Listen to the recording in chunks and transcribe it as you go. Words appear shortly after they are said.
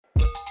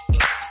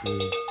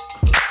Don't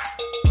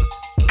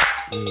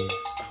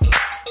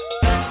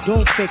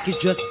fake it,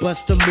 just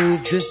bust a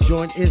move. This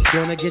joint is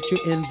gonna get you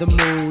in the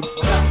mood.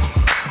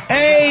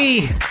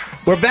 Hey,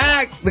 we're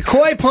back. The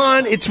Koi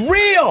Pond, it's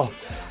real.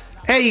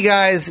 Hey, you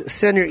guys,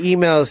 send your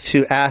emails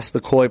to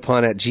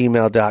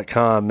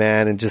askthekoipond@gmail.com,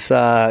 man, and just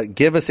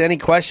give us any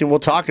question. We'll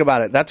talk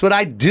about it. That's what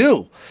I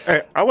do.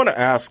 Hey, I want to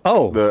ask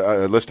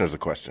the listeners a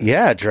question.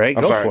 Yeah, Dre,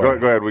 I'm sorry. for it.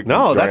 Go ahead.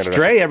 No, that's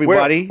Dre,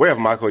 everybody. We have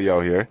Michael Yo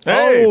here.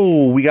 Hey.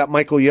 Oh, we got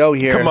Michael Yo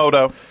here.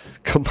 Komodo.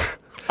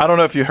 I don't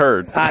know if you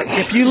heard.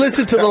 If you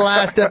listen to the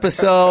last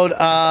episode,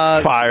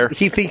 fire.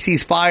 He thinks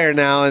he's fire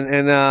now,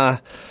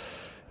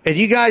 and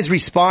you guys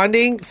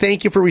responding,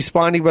 thank you for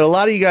responding, but a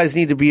lot of you guys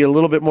need to be a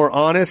little bit more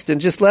honest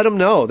and just let him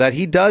know that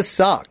he does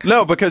suck.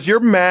 No, because you're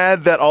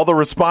mad that all the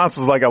response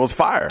was like I was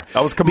fire. I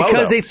was Komodo.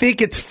 Because they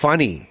think it's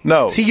funny.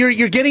 No. See,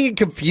 you're getting it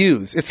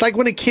confused. It's like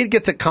when a kid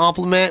gets a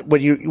compliment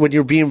when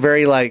you're being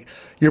very like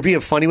you're being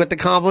funny with the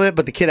compliment,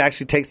 but the kid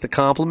actually takes the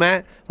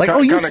compliment. Like,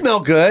 you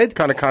smell good.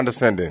 Kind of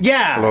condescending.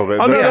 Yeah. A little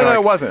bit. Oh, no,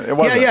 it wasn't. It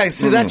wasn't. Yeah.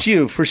 So that's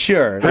you for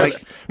sure. Like,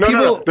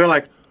 No. They're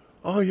like,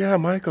 oh, yeah,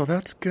 Michael,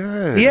 that's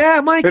good.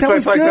 Yeah, Mike, that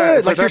was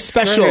good. Like, you're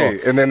special.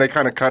 Great. And then they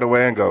kind of cut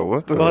away and go,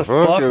 what the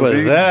fuck was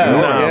he that?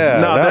 doing?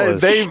 That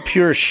was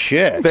pure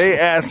shit. They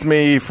asked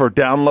me for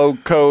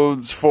download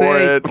codes for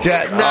it.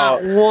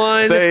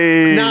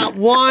 Not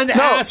one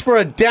asked for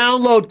a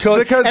download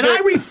code. And I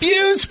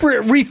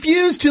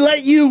refuse to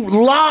let you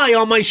lie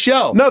on my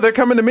show. No, they're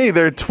coming to me.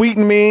 They're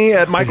tweeting me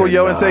at Michael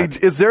Yo and saying,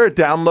 is there a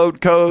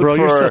download code Bro,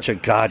 you're such a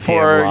goddamn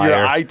for liar.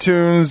 your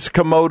iTunes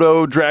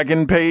Komodo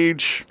Dragon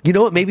page? You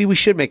know what? Maybe we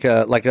should make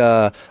a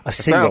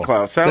single.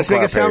 SoundCloud Let's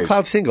make a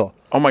SoundCloud single.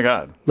 Oh my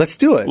God. Let's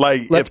do it.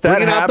 Like, let's if that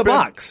bring it out the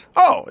happened- box.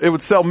 Oh, it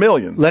would sell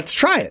millions. Let's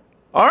try it.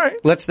 All right.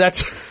 Let's do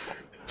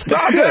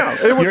down.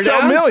 It would You're sell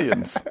down?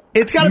 millions.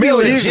 It's got to be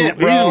legit, He's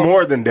bro.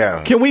 more than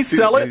down. Can we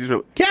sell it?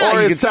 Yeah,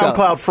 or you is can sell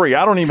SoundCloud it. free?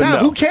 I don't even know.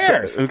 Who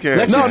cares? Who cares?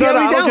 Let's just see how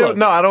many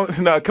downloads. I don't.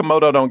 No,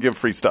 Komodo don't give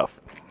free stuff.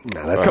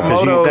 No, that's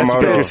Komodo. because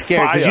you're is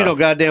scared because fire. you know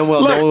goddamn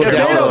well no one will Look, if they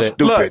download don't- it.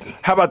 Stupid. Look,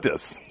 how about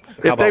this? If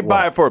about they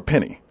buy what? it for a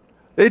penny,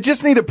 they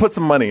just need to put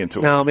some money into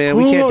it. No, man,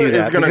 we can't do Who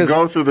that. is going to because-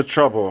 go through the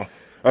trouble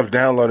of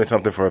downloading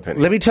something for a penny?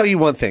 Let me tell you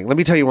one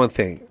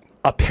thing.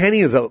 A penny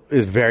is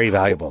very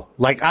valuable.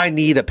 Like, I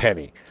need a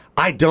penny.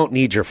 I don't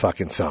need your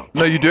fucking song.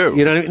 No, you do.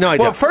 You know what I mean? No, I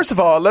well, don't. first of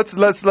all, let's. Do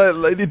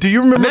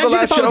you remember Imagine the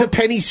last if I was show? a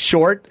penny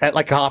short at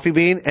like Coffee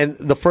Bean, and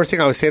the first thing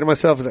I would say to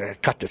myself is, I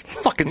got this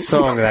fucking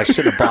song that I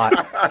should have bought.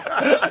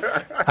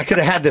 I could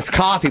have had this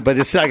coffee, but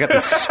instead I got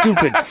this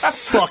stupid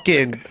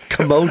fucking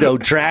Komodo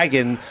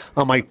dragon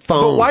on my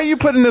phone. But why are you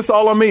putting this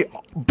all on me?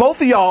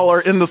 Both of y'all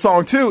are in the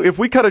song too. If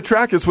we cut a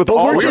track, it's with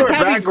all. We're of just you.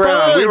 having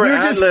background. fun. We We were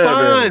were just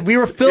ad-libbing. fun. We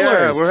were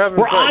fillers. Yeah,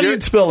 we're audience having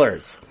fun.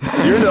 fillers.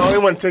 You're the only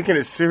one taking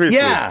it seriously.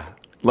 Yeah.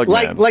 Look,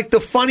 man. Like the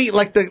funny,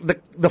 like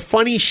the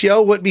funny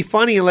show wouldn't be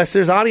funny unless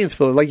there's audience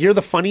fillers. Like, you're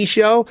the funny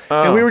show,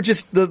 and we were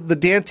just the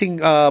dancing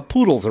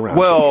poodles around.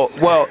 Well,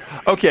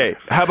 okay.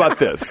 How about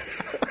this?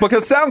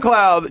 Because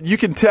SoundCloud, you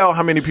can tell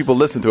how many people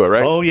listen to it,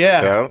 right? Oh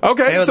yeah. Yeah.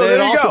 Okay, And so it'll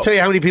there you also go. tell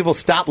you how many people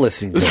stop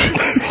listening to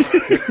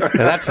it. And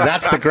that's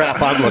the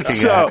graph I'm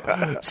looking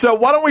at. So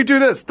why don't we do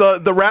this?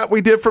 The rap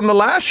we did from the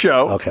last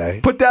show.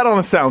 Okay. Put that on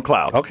a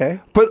SoundCloud. Okay.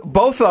 Put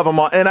both of them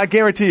on, and I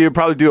guarantee you'll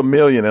probably do 1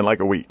 million in like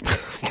a week.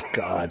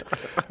 God.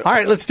 All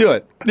right, let's do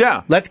it.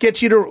 Yeah. Let's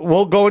get you to.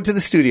 We'll go into the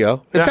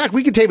studio. In Yeah. fact,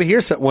 we can tape it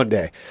here one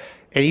day,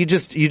 and you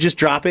just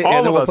drop it. All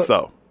and then of we'll us,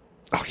 though.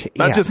 Okay,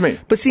 Not just me.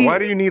 But see, Why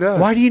do you need us?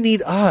 Why do you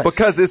need us?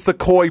 Because it's the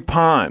Koi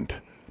Pond.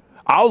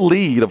 I'll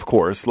lead, of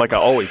course, like I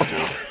always do.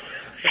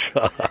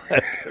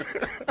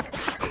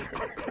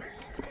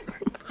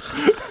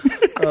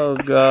 Oh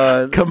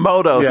God.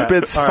 Komodo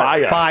spits All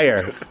right,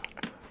 fire. Fire.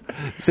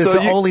 This is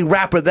the only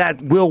rapper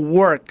that will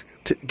work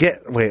to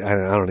get. Wait, I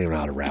don't even know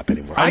how to rap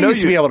anymore. I know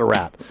used to be able to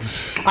rap.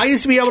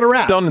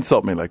 Don't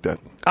insult me like that.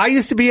 I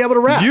used to be able to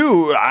rap.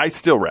 I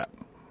still rap.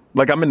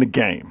 Like I'm in the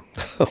game.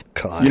 Oh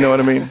God. You know what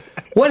I mean?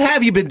 What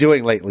have you been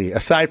doing lately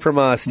aside from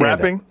stand-up?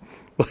 Rapping.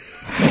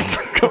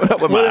 Coming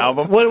up with my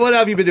album. What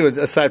have you been doing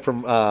aside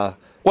from?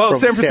 Well, from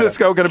San stand-up?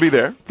 Francisco going to be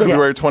there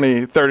February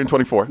 23rd and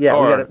 24th.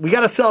 Yeah, we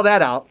got to sell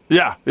that out.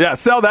 Yeah,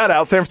 sell that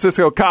out. San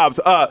Francisco Cobbs.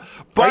 But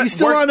Are you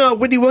still on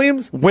Wendy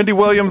Williams? Wendy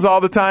Williams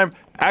all the time.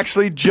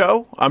 Actually,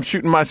 Joe, I'm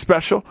shooting my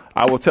special.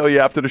 I will tell you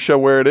after the show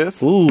where it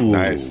is. Ooh.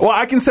 Nice. Well,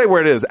 I can say where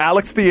it is.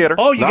 Alex Theater.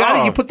 Oh, you got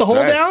it? You put the hole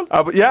nice. down?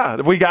 But yeah,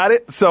 we got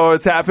it. So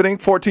it's happening.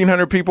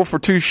 1,400 people for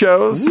 2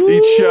 shows.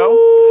 Each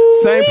show.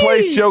 Same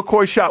place. Joe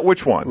Coy shot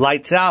which one?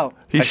 Lights out.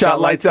 He I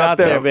shot Lights Out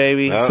there,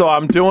 baby. So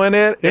I'm doing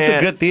it. It's a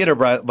and- good theater,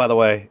 by the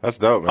way. That's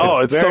dope, man. Oh,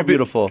 it's very so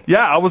beautiful.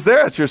 Yeah, I was there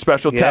at your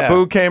special. Yeah.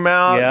 Taboo came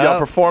out. Yeah. Y'all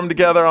performed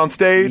together on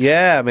stage.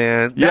 Yeah,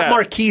 man. Yeah. That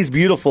marquee's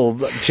beautiful.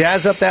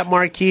 Jazz up that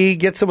marquee.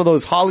 Get some of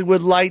those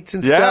Hollywood lights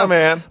and Yeah, stuff.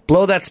 man.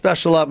 Blow that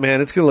special up, man.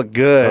 It's going to look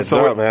good. That's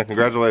dope, man.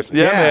 Congratulations.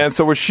 Yeah, Yeah. man.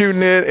 So we're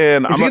shooting it,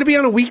 and Is it going to be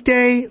on a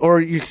weekday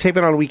or you tape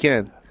it on a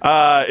weekend?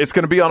 It's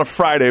going to be on a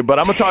Friday, but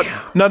I'm going to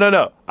talk.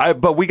 No.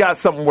 But we got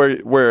something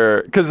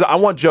where because I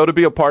want Joe to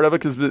be a part of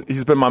it because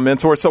he's been my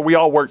mentor. So we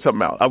all worked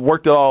something out. I've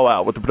worked it all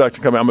out with the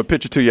production company. I'm going to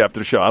pitch it to you after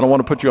the show. I don't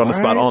want to put you on the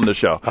spot on the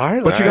show. All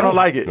right, but you're going to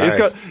like it.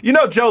 Nice.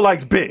 Joe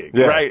likes big,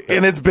 right?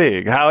 And it's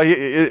big.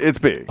 It's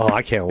big. Oh,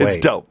 I can't wait.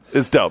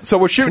 It's dope. So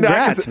we're shooting.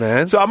 Congrats,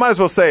 man. So I might as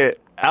well say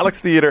it.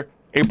 Alex Theater.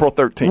 April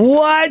 13th.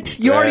 What?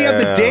 You already have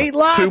the date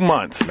locked? 2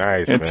 months.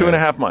 Nice, In man.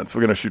 2.5 months,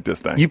 we're going to shoot this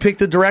thing. You picked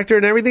the director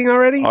and everything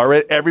already?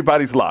 Already,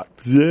 everybody's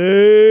locked.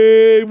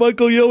 Hey,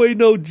 Michael, yo ain't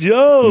no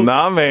joke.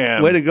 Nah,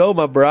 man. Way to go,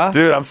 my brah.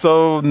 Dude, I'm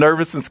so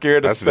nervous and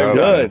scared. That's at the same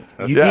dope. time.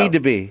 Good. You need to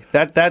be.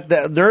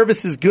 That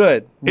nervous is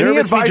good.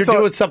 Nervous means you're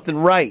doing something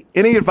right.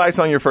 Any advice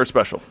on your first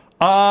special?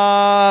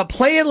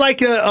 Play it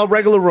like a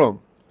regular room.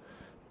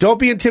 Don't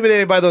be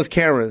intimidated by those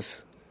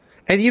cameras.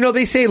 And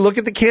they say look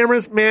at the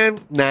cameras, man.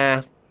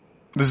 Nah.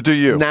 Just do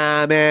you.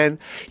 Nah, man.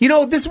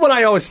 This is what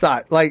I always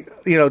thought.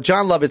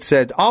 John Lovett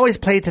said, always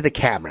play to the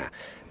camera.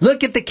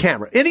 Look at the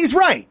camera. And he's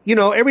right.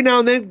 Every now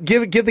and then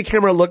give the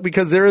camera a look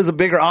because there is a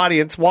bigger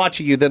audience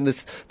watching you than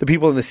the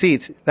people in the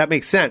seats. That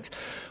makes sense.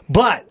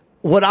 But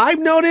what I've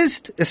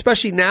noticed,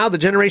 especially now, the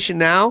generation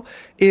now,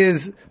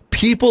 is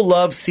people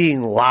love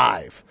seeing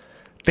live.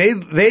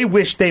 They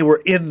wish they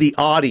were in the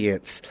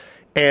audience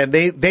and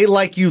they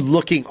like you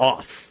looking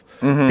off.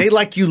 Mm-hmm. They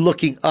like you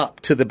looking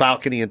up to the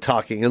balcony and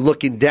talking and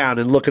looking down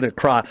and looking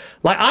across.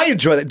 Like, I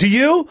enjoy that. Do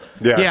you?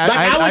 Yeah,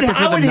 I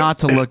prefer them not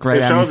to look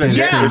right at me.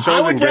 Yeah,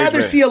 I would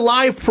rather see a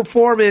live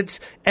performance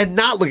and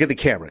not look at the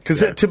camera.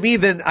 Because to me,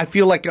 then, I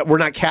feel like we're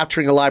not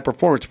capturing a live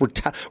performance.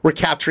 We're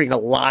capturing a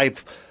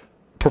live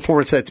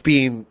performance that's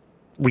being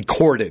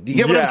recorded. You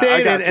get what I'm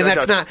saying? And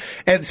that's not.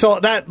 And so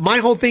my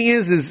whole thing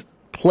is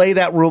play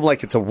that room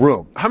like it's a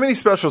room. How many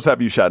specials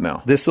have you shot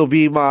now?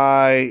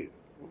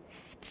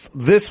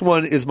 This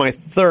one is my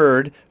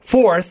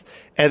fourth,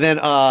 and then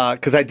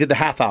because I did the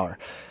half hour.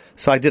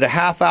 So I did a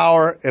half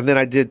hour, and then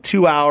I did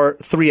 2 hour,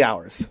 3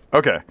 hours.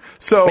 Okay.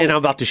 So and I'm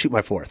about to shoot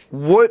my fourth.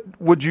 What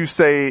would you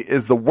say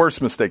is the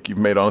worst mistake you've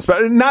made on a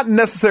special? Not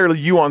necessarily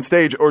you on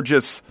stage or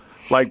just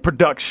like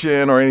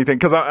production or anything,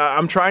 because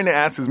I'm trying to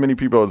ask as many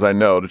people as I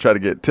know to try to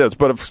get tips,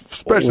 but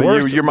especially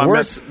you're my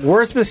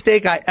worst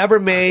mistake I ever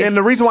made. And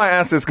the reason why I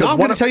ask this, because I'm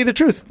going to tell you the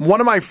truth. One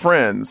of my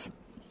friends,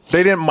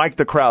 they didn't mic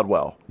the crowd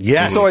well.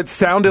 Yes. So it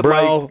sounded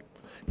like...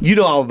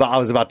 I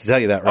was about to tell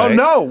you that, right? Oh,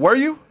 no. Were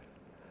you?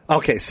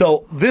 Okay,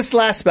 so this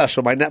last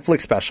special, my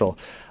Netflix special,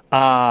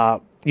 I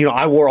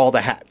wore all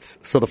the hats.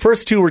 So the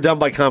first two were done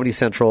by Comedy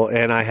Central,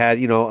 and I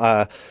had,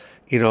 I'll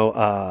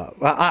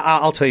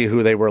tell you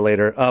who they were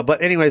later.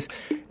 But anyways,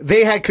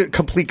 they had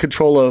complete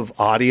control of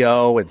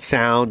audio and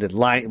sound and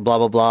light and blah,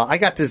 blah, blah. I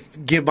got to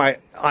give my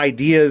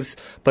ideas,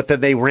 but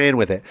then they ran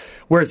with it.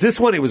 Whereas this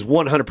one, it was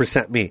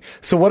 100% me.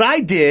 So what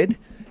I did...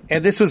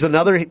 And this was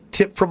another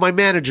tip from my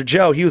manager,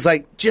 Joe. He was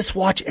like, just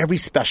watch every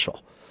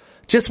special.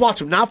 Just watch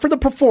them. Not for the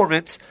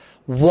performance.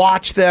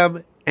 Watch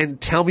them and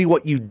tell me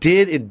what you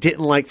did and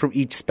didn't like from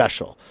each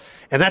special.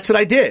 And that's what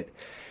I did.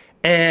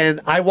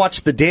 And I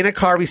watched the Dana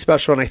Carvey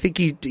special, and I think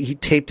he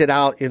taped it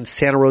out in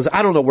Santa Rosa.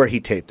 I don't know where he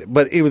taped it,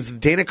 but it was the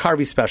Dana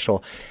Carvey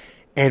special.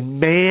 And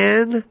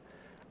man, then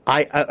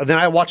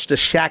I watched the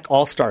Shaq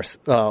All-Stars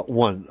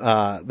one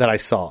that I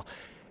saw.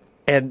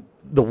 And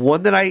the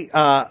one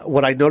that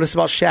what I noticed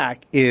about Shaq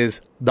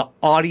is the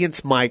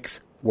audience mics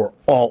were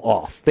all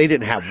off. They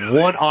didn't have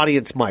one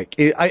audience mic.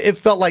 It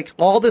felt like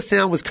all the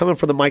sound was coming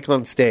from the mic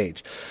on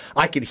stage.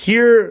 I could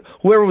hear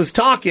whoever was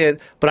talking,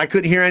 but I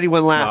couldn't hear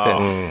anyone laughing.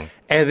 Oh.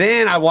 And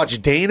then I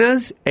watched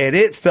Dana's, and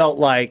it felt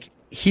like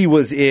he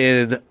was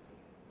in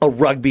a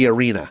rugby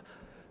arena.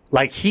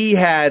 Like he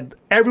had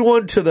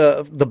everyone to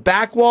the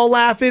back wall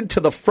laughing, to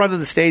the front of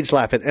the stage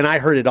laughing, and I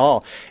heard it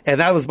all. And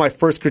that was my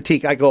first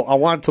critique. I go, I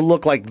want it to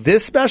look like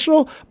this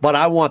special, but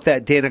I want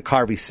that Dana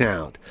Carvey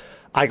sound.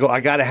 I go, I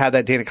got to have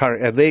that Dana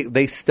Carvey. And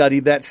they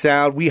studied that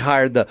sound. We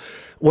hired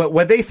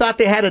when they thought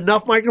they had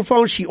enough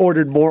microphones, she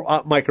ordered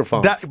more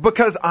microphones.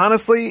 Because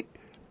honestly,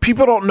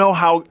 people don't know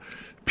how...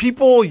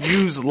 People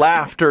use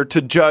laughter to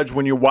judge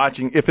when you're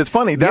watching if it's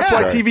funny. That's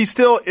why TV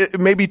still, it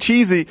may be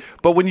cheesy,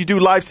 but when you do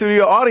live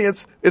studio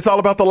audience, it's all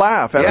about the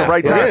laugh at the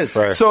right time. It is.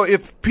 Right. So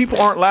if people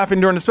aren't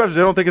laughing during the special, they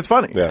don't think it's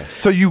funny. Yeah.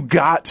 So you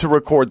got to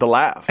record the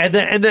laughs. And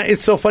then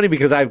it's so funny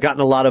because I've gotten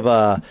a lot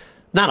of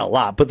not a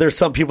lot, but there's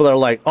some people that are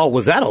like, oh,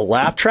 was that a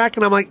laugh track?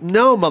 And I'm like,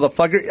 no,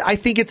 motherfucker. I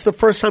think it's the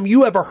first time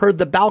you ever heard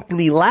the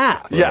balcony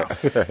laugh. Yeah.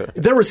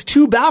 There was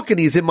 2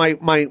 balconies in my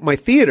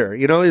theater.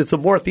 It's the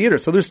Moore Theater.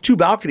 So there's 2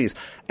 balconies.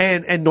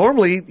 And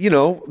normally,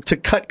 to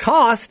cut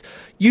cost,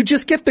 you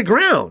just get the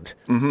ground.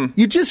 Mm-hmm.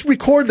 You just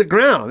record the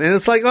ground. And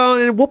it's like, oh,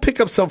 and we'll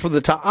pick up some from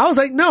the top. I was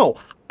like, no,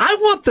 I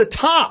want the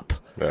top.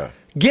 Yeah.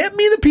 Get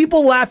me the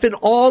people laughing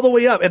all the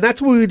way up. And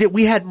that's what we did.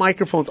 We had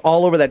microphones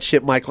all over that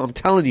shit, Michael. I'm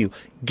telling you,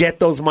 get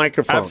those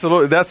microphones.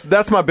 Absolutely.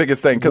 That's my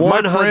biggest thing. Because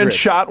my friend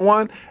shot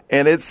one,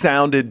 and it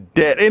sounded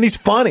dead. And he's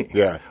funny.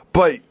 Yeah.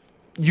 But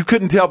you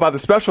couldn't tell by the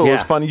special it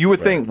was funny. You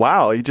would think,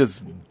 wow, he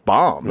just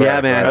bombed. Yeah,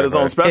 man. At his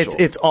own special.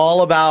 It's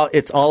all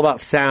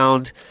about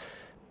sound.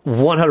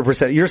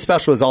 100%. Your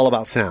special is all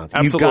about sound.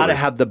 Absolutely. You've got to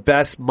have the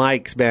best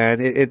mics, man.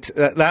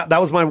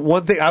 That was my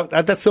one thing.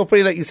 That's so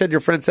funny that you said your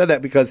friend said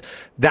that, because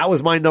that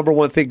was my number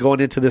one thing going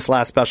into this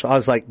last special. I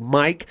was like,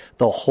 mic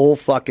the whole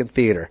fucking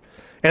theater,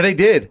 and they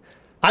did.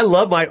 I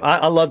loved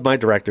my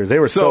directors. They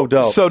were so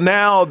dope. So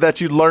now that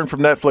you learned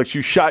from Netflix,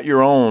 you shot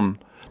your own.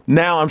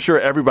 Now I'm sure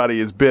everybody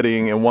is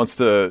bidding and wants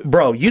to.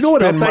 Bro, you know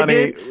what else I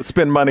did?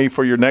 Spend money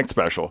for your next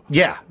special.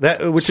 Yeah,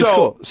 which is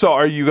cool. So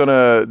are you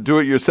gonna do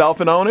it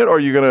yourself and own it, or are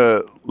you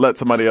gonna let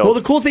somebody else? Well,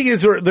 the cool thing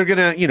is they're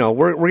gonna,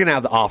 we're gonna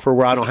have the offer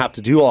where I don't have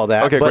to do all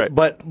that. Okay, great.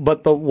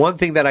 But the one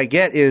thing that I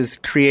get is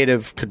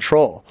creative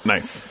control.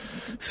 Nice.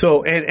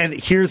 So and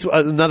here's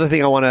another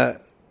thing I want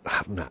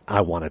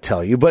to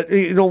tell you, but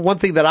one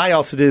thing that I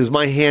also did is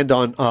my hand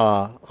on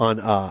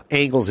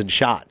angles and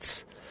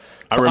shots.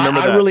 So I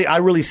remember that. I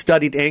really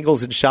studied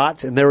angles and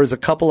shots, and there was a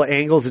couple of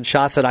angles and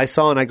shots that I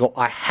saw, and I go,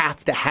 I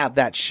have to have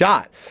that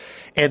shot.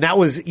 And that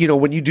was,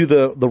 when you do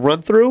the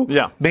run through,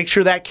 make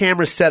sure that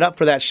camera's set up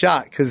for that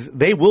shot, because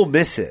they will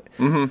miss it.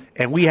 Mm-hmm.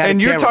 And we had.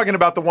 And you're talking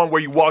about the one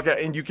where you walk out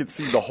and you could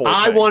see the whole.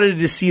 I thing. wanted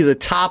to see the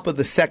top of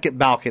the second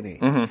balcony,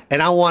 and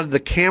I wanted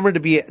the camera to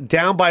be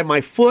down by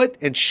my foot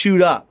and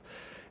shoot up.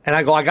 And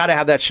I go, I got to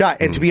have that shot.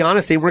 And to be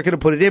honest, they weren't going to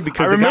put it in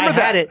because the guy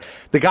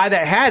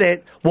that had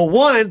it, well,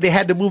 one, they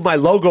had to move my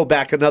logo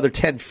back another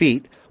 10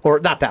 feet, or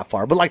not that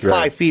far, but like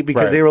 5 feet,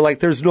 because they were like,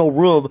 there's no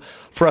room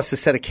for us to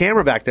set a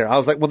camera back there. I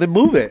was like, well, then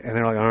move it. And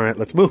they're like, all right,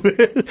 let's move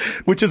it,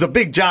 which is a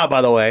big job,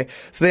 by the way.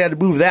 So they had to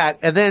move that.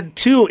 And then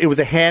two, it was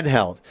a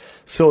handheld.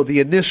 So the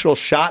initial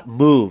shot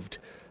moved.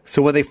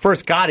 So when they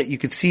first got it, you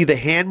could see the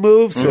hand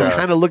move. So it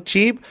kind of looked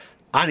cheap.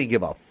 I didn't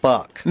give a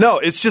fuck. No,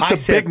 it's just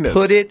the bigness.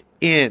 Put it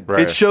in.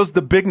 Right. It shows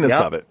the bigness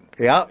of it.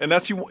 Yeah. And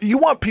that's you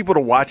want people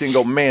to watch it and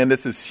go, man,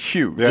 this is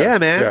huge. Yeah,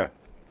 man.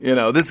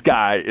 Yeah. This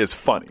guy is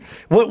funny.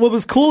 What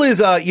was cool is,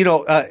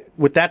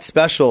 with that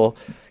special,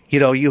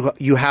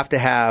 you have to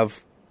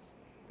have,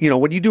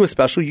 when you do a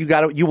special,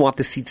 you want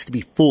the seats to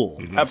be full.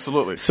 Mm-hmm.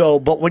 Absolutely. So,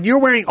 but when you're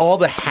wearing all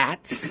the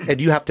hats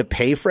and you have to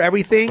pay for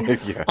everything,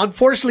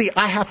 unfortunately,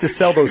 I have to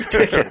sell those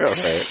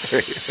tickets.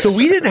 So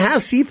we didn't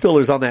have seat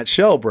fillers on that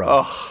show, bro.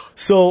 Oh.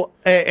 So,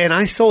 and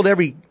I sold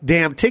every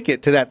damn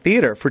ticket to that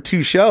theater for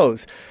 2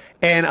 shows.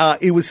 And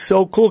it was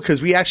so cool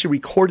because we actually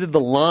recorded the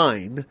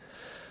line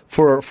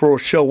for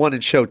show 1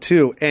 and show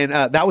 2. And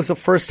that was the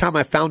first time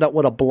I found out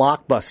what a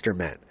blockbuster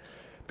meant.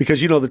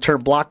 Because you know the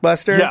term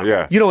blockbuster?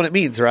 Yeah. You know what it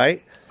means,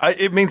 right?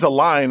 It means a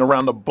line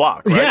around the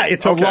block, right? Yeah,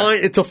 it's a line.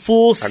 It's a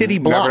full city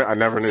block. I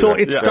never knew so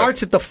that. It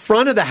starts at the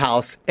front of the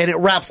house, and it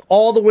wraps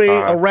all the way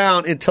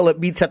around until it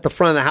meets at the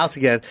front of the house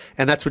again,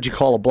 and that's what you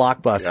call a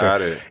blockbuster. Got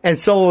it. And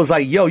someone was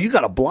like, yo, you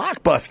got a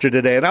blockbuster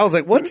today. And I was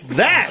like, what's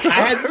that? I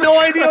had no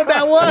idea what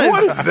that was.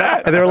 What is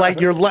that? And they were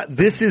like,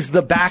 this is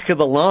the back of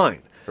the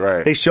line.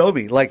 Right. They showed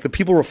me, like, the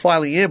people were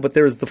filing in, but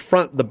there was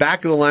the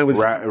back of the line was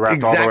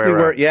exactly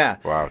where,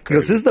 Wow.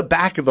 Because this is the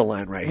back of the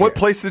line right here. What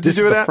place did you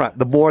do it at? Front,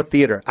 the Moore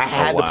Theater. I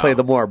had to play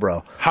the Moore,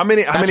 bro. How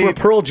many? That's where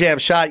Pearl Jam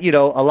shot,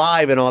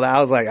 Alive and all that.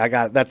 I was like,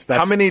 that's.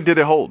 How many did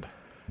it hold?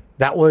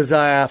 That was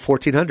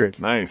 1,400.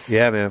 Nice.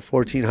 Yeah, man,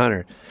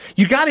 1,400.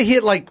 You got to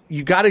hit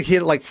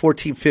like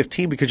 14,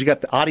 15 because you got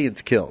the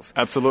audience kills.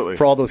 Absolutely.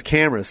 For all those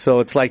cameras.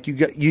 So it's like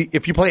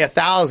if you play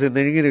 1,000,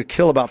 then you're going to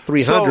kill about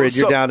 300.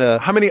 You're down to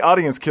how many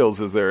audience kills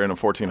is there in a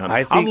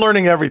 1,400? I'm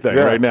learning everything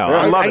right now. Yeah.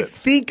 I love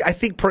it. I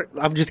think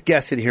I'm just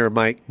guessing here,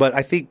 Mike, but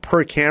I think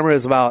per camera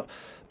is about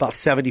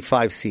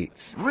 75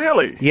 seats.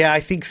 Really? Yeah,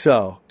 I think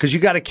so. Because you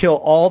got to kill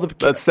all the.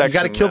 You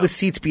got to kill the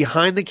seats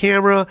behind the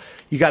camera.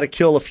 You got to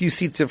kill a few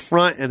seats in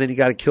front, and then you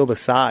got to kill the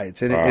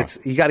sides. And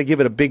you got to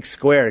give it a big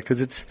square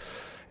because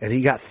and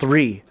you got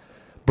 3,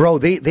 bro.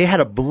 They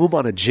had a boom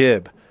on a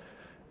jib,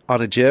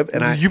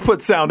 and you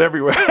put sound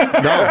everywhere.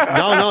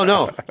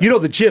 No. You know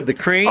the jib, the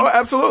crane. Oh,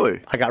 absolutely.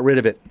 I got rid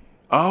of it.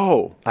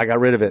 Oh, I got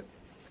rid of it.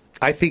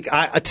 I think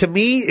to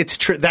me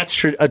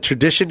that's a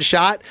tradition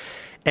shot.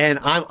 And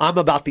I'm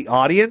about the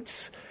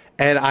audience,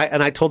 and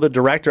I told the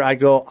director,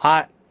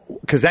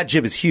 because that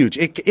jib is huge.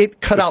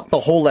 It cut out the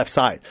whole left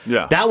side.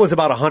 Yeah, that was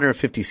about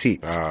 150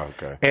 seats. Oh,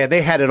 okay. And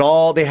they had it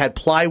all. They had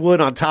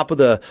plywood on top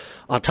of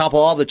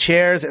all the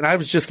chairs. And I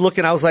was just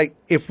looking. I was like,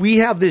 if we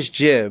have this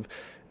jib,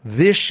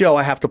 this show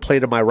I have to play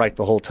to my right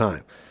the whole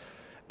time.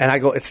 And I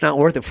go, it's not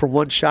worth it for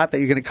one shot that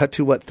you're going to cut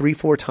to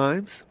 3-4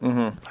 times.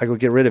 Mm-hmm. I go,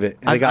 get rid of it.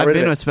 And I've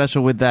been to a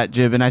special with that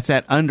jib, and I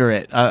sat under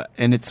it,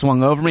 and it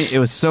swung over me. It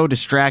was so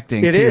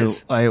distracting.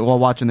 While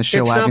watching the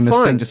show, having this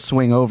thing just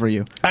swing over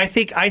you. I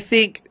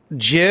think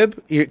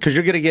jib, because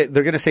they're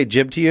going to say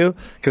jib to you,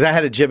 because I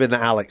had a jib in the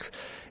Alex,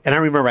 and I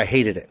remember I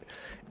hated it.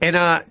 And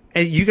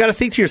you got to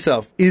think to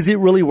yourself, is it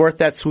really worth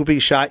that swooping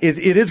shot? It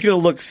is going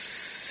to look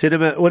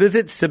what is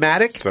it?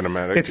 Cinematic?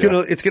 Cinematic.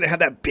 It's gonna have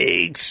that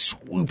big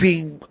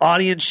swooping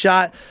audience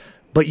shot,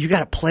 but you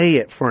got to play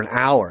it for an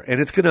hour, and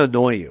it's gonna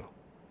annoy you.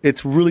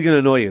 It's really gonna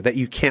annoy you that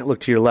you can't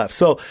look to your left.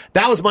 So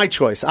that was my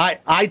choice.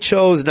 I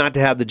chose not to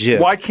have the jib.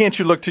 Why can't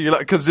you look to your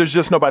left? Because there's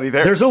just nobody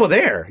there. There's no one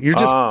there. You're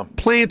just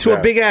playing to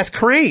a big ass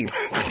crane,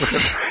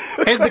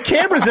 and the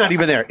camera's not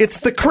even there. It's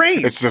the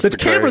crane. It's just the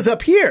camera's crane.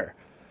 up here.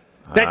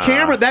 That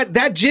camera,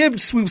 that jib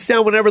swoops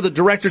down whenever the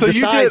director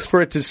decides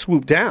for it to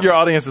swoop down. Your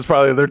audience is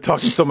probably, they're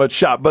talking so much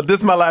shop. But this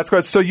is my last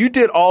question. So you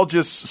did all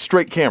just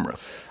straight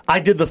cameras? I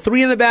did the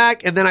 3 in the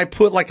back, and then I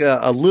put like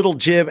a little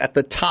jib at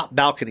the top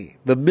balcony,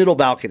 the middle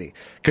balcony.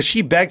 Because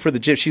she begged for the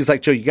jib. She's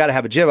like, Joe, you got to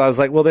have a jib. I was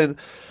like, well, then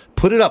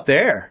put it up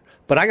there.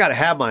 But I got to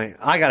have my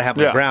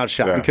ground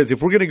shot because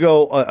if we're going to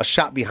go a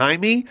shot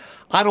behind me,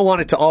 I don't want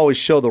it to always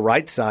show the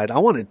right side. I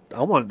wanted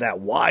that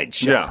wide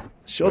shot.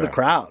 Show the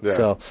crowd. Yeah.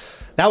 So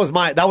that was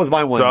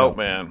my one. Dope,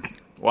 man.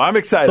 Well, I'm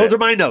excited. Those are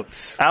my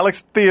notes.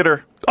 Alex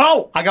Theater.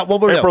 Oh, I got one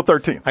more April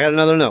note. 13th. I got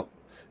another note.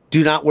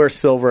 Do not wear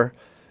silver.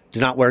 Do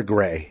not wear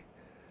gray.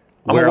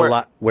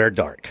 Wear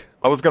dark.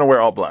 I was going to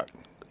wear all black.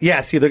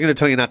 Yeah, see, they're going to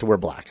tell you not to wear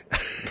black.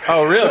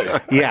 Oh, really?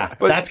 Yeah,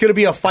 but that's going to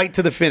be a fight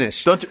to the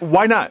finish.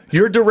 Why not?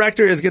 Your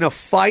director is going to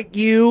fight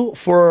you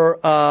for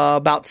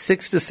about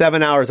 6 to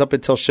 7 hours up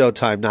until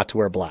showtime not to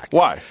wear black.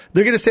 Why?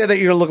 They're going to say that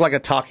you're going to look like a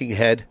talking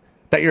head,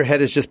 that your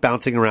head is just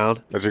bouncing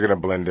around. That you're going to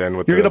blend in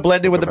with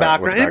the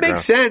background. And it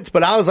makes sense,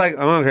 but I was like,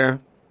 I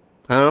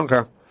don't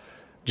care.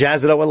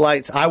 Jazz it up with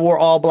lights. I wore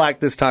all black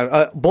this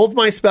time. Both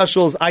my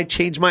specials, I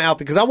changed my outfit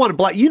because I wanted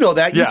black. You know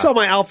that. You saw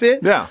my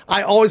outfit. Yeah.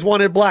 I always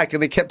wanted black,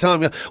 and they kept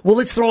telling me, well,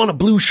 let's throw on a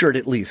blue shirt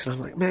at least. And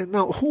I'm like, man,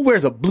 no, who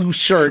wears a blue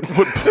shirt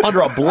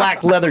under a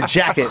black leather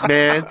jacket,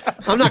 man?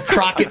 I'm not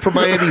Crockett from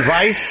Miami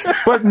Vice.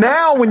 But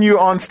now when you're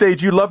on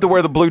stage, you love to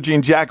wear the blue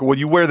jean jacket. Will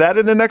you wear that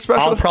in the next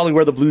special? I'll probably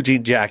wear the blue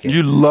jean jacket.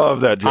 You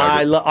love that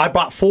jacket. I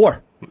bought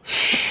 4.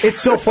 It's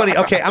so funny.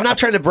 Okay, I'm not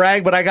trying to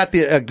brag, but I got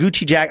the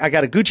Gucci jacket. I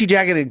got a Gucci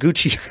jacket and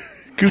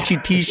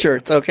Gucci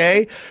T-shirts,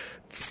 okay?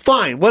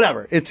 Fine,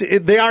 whatever.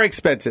 They are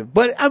expensive,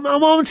 but I'm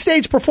on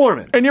stage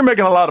performing, and you're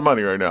making a lot of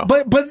money right now.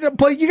 But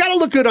you got to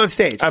look good on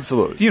stage.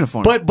 Absolutely, it's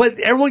uniform. But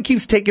everyone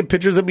keeps taking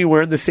pictures of me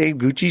wearing the same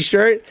Gucci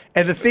shirt,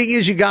 and the thing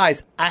is, you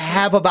guys, I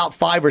have about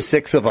 5 or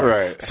 6 of them.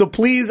 Right. So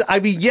please, I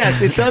mean,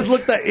 yes, it does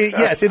look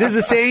yes, it is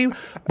the same.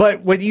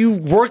 But when you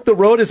work the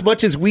road as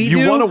much as we do,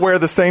 you want to wear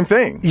the same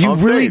thing. You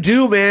really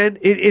do, man.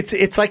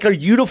 It's like a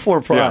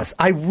uniform for us.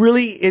 I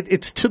really,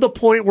 it's to the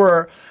point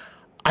where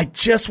I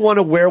just want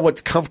to wear what's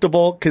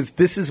comfortable because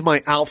this is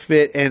my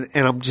outfit, and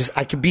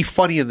I can be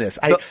funny in this.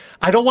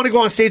 I don't want to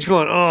go on stage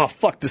going, oh,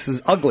 fuck, this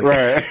is ugly.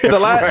 Right. The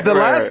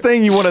last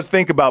thing you want to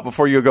think about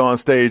before you go on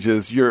stage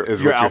is your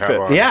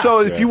outfit. Yeah. So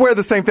if you wear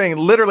the same thing,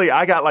 literally,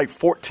 I got like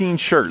 14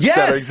 shirts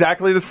that are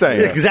exactly the same.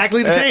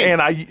 Exactly the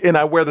same. And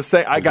I wear the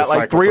same. I got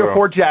like 3 or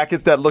 4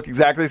 jackets that look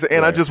exactly the same,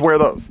 and I just wear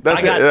those.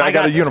 That's it. I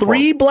got a uniform.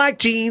 3 black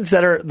jeans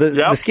that are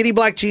the skinny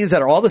black jeans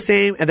that are all the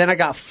same, and then I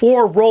got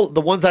 4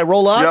 the ones I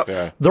roll up.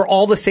 They're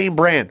all the same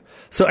brand.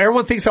 So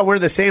everyone thinks I'm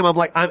wearing the same. I'm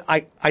like,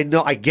 I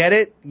know, I get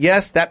it.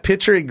 Yes, that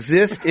picture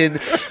exists in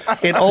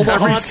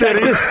Omaha,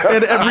 Texas.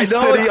 In every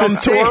city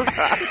on tour.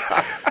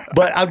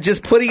 But I'm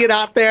just putting it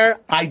out there.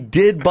 I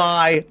did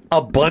buy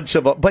a bunch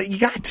of them, but you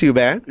got to,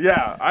 man.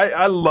 Yeah,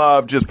 I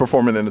love just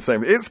performing in the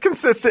same. It's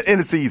consistent and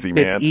it's easy,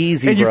 man. It's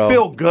easy, and bro. You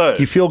feel good.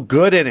 You feel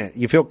good in it.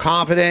 You feel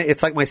confident.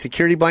 It's like my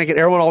security blanket.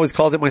 Everyone always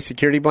calls it my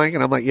security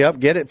blanket. I'm like, yep,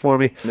 get it for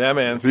me. Yeah,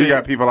 man. So you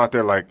got people out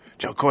there like,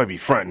 Joe Coy be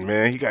fronting,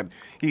 man.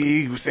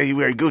 You say you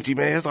wear Gucci,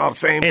 man. It's all the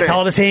same thing. It's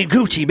all the same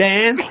Gucci,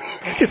 man.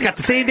 Just got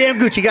the same damn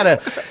Gucci. You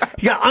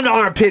got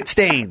underarm pit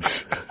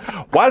stains.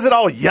 Why is it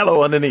all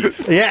yellow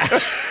underneath? Yeah.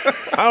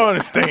 I don't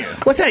understand.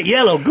 What's that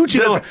yellow? Gucci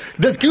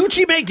does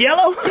Gucci make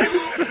yellow?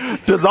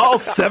 Does all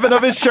 7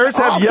 of his shirts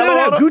have yellow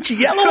on them? Gucci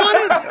yellow on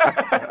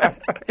it?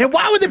 And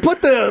why would they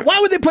put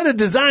a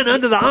design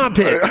under the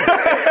armpit?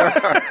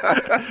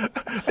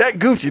 That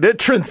Gucci, they're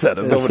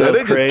trendsetters over there.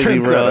 They're crazy, just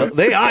trendsetters. Bro.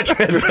 They are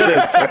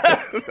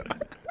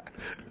trendsetters.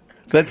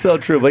 That's so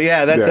true. But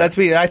yeah, that's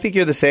me. I think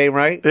you're the same,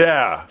 right?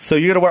 Yeah. So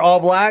you're gonna wear all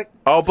black?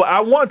 All black.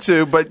 I want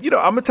to, but I'm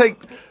gonna take.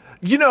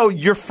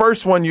 Your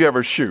first one you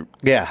ever shoot.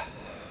 Yeah.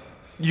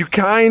 You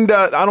kind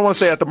of, I don't want to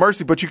say at the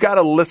mercy, but you got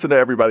to listen to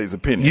everybody's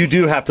opinion. You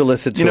do have to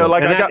listen to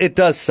it. It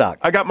does suck.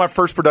 I got my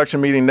first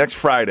production meeting next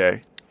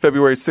Friday,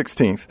 February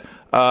 16th.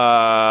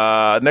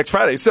 Next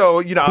Friday.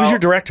 So, who's your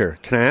director?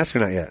 Can I ask or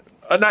not yet?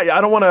 Not yet.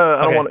 I don't want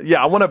to.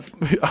 Yeah, I want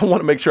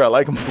to make sure I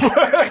like him.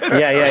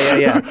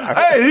 Yeah.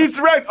 Hey, he's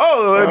right.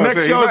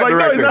 Next show is like,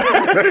 no, he's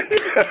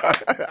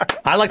not.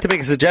 I like to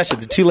make a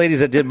suggestion. The 2 ladies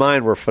that did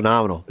mine were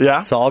phenomenal.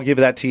 Yeah. So I'll give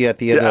that to you at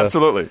the end. Yeah,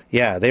 absolutely.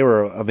 Yeah, they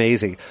were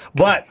amazing.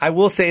 But I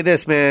will say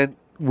this, man.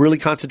 Really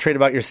concentrate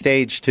about your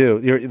stage too.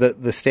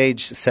 The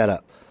stage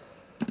setup.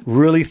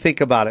 Really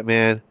think about it,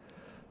 man.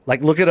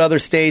 Like, look at other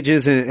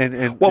stages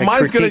and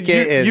mine's critique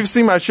it. You've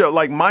seen my show.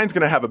 Like, mine's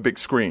going to have a big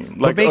screen.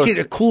 Like, but make it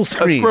a cool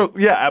screen.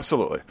 Yeah,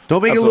 absolutely.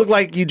 Don't make it look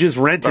like you just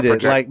rented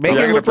it. Like, make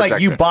it look like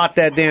you bought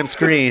that damn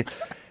screen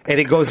and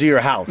it goes to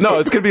your house. No,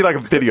 it's going to be like a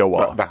video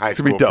wall. The high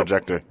school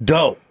projector.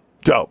 Dope.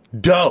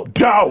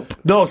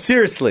 No,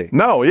 seriously.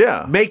 No,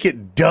 yeah. Make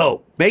it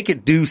dope. Make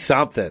it do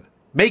something.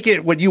 Make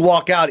it when you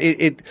walk out,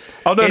 it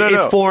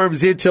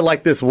forms into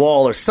like this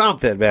wall or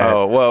something, man.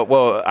 Oh,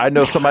 well, I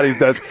know somebody's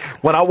does.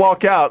 When I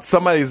walk out,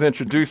 somebody's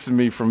introducing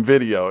me from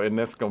video, and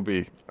that's going to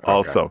be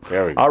awesome.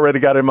 I already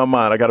got it in my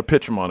mind. I got to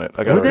pitch them on it.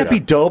 Wouldn't that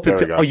be dope?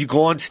 You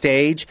go on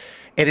stage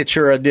and it's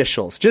your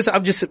initials.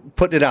 I'm just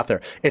putting it out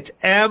there. It's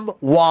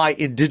MY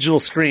in digital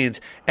screens,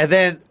 and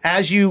then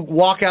as you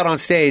walk out on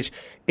stage,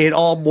 it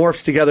all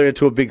morphs together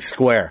into a big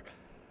square,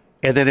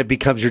 and then it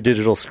becomes your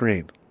digital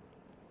screen.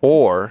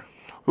 Or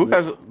who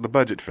has the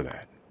budget for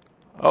that?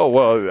 Oh,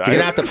 well, you're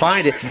gonna have to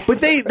find it. But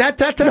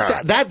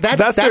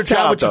that's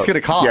how much it's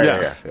gonna cost.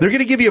 Yeah. They're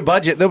gonna give you a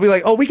budget. They'll be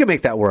like, "Oh, we can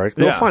make that work."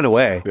 They'll find a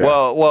way. Yeah.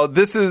 Well,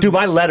 this is dude.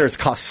 My letters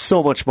cost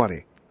so much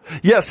money.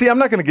 Yeah, see, I'm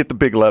not gonna get the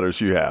big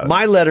letters you have.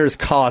 My letters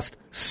cost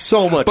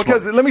so much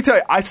because money. Let me tell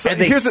you,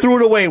 they threw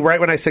it away right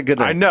when I said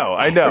goodnight.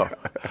 I know.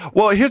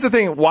 Well, here's the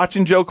thing: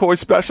 watching Joe Coy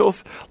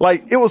specials,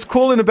 like it was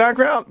cool in the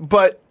background,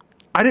 but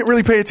I didn't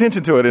really pay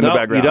attention to it in the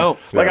background. You don't.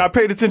 Like, I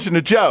paid attention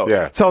to Joe.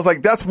 Yeah. So I was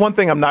like, that's one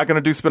thing I'm not going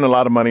to do, spend a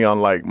lot of money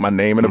on, like, my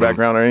name in the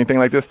background or anything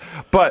like this.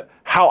 But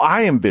how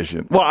I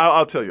envision, well,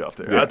 I'll tell you off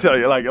there. I'll tell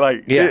you,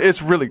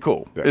 it's really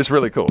cool. Yeah. It's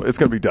really cool. It's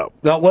going to be dope.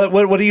 Now,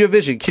 what do you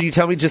envision? Can you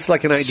tell me just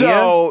like an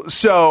idea?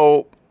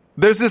 So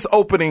there's this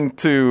opening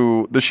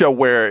to the show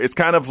where it's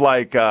kind of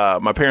like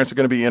my parents are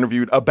going to be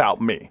interviewed about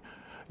me.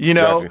 You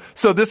know,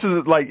 so this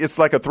is it's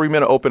like a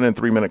 3-minute open and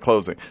 3-minute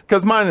closing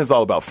because mine is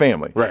all about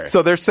family. Right.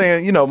 So they're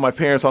saying, my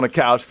parents on the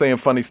couch saying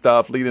funny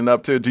stuff leading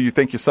up to, do you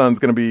think your son's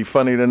going to be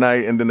funny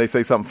tonight? And then they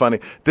say something funny.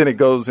 Then it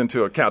goes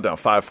into a countdown,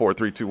 5, 4,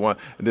 3, 2, 1.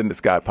 And then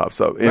this guy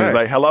pops up. And he's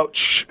like, hello,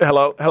 shh,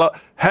 hello.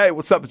 Hey,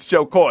 what's up? It's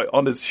Joe Coy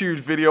on this huge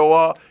video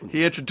wall.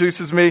 He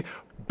introduces me.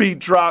 Beat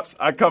drops.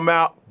 I come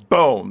out.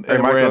 Boom. Hey,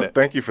 and Michael, we're in it.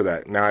 Thank you for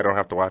that. Now I don't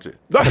have to watch it.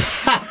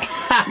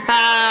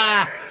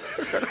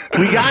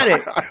 We got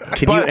it.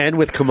 Can you end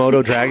with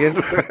Komodo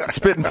Dragon?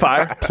 Spitting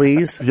fire?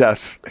 Please?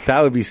 Yes.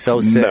 That would be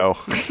so sick. No,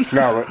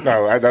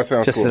 that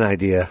sounds just cool. an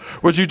idea.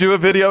 Would you do a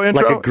video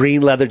intro? Like a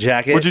green leather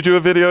jacket? Would you do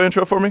a video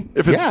intro for me?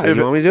 You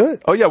want me to do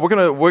it? Oh, yeah, I'm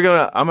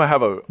gonna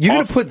have a... You're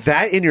going to put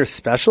that in your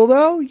special,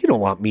 though? You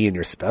don't want me in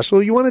your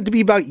special. You want it to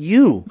be about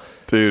you.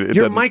 Dude.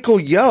 You're Michael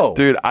Yo.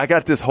 Dude, I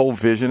got this whole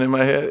vision in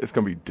my head. It's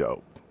going to be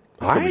dope.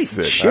 All right,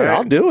 shit,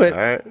 I'll do it.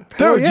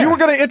 Dude, you were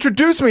going to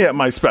introduce me at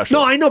my special.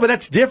 No, I know, but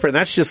that's different.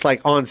 That's just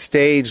like on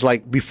stage,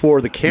 like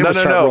before the cameras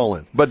start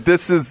rolling. But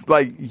this is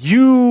like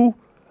you,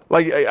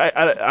 like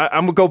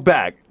I'm going to go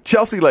back.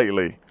 Chelsea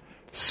lately,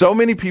 so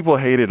many people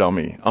hated on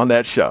me on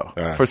that show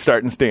for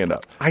starting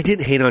stand-up. I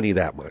didn't hate on you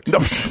that much.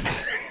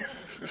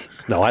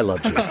 No, I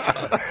loved you.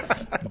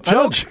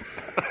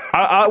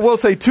 I will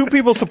say 2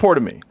 people supported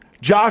me.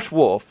 Josh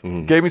Wolf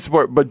gave me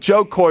support, but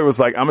Joe Coy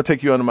was like, I'm going to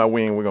take you under my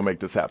wing. We're going to make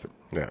this happen.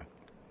 Yeah.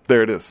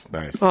 There it is.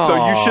 Nice.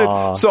 So you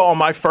should. So on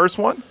my first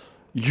one,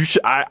 you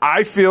should.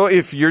 I feel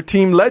if your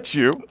team lets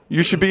you,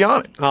 you should be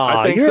on it.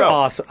 I think you're so.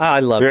 Awesome. I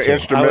love They're to.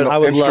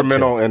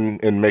 instrumental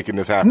in making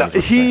this happen. No,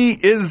 he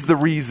is the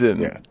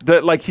reason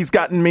that he's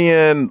gotten me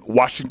in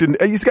Washington.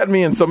 He's gotten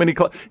me in so many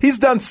clubs. He's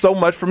done so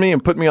much for me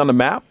and put me on the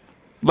map.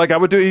 Like I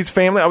would do. He's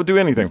family. I would do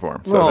anything for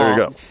him. So there you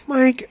go,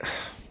 Mike.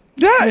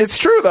 Yeah, it's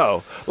true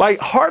though. Like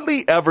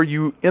hardly ever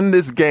you in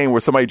this game where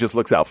somebody just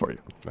looks out for you.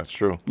 That's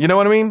true. You know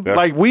what I mean? Yeah.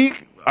 Like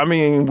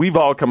we've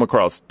all come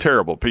across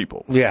terrible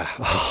people. Yeah,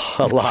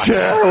 a lot.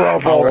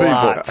 Terrible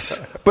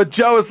people. But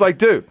Joe is like,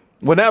 dude,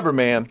 whenever,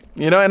 man.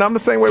 And I'm the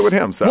same way with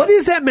him. So what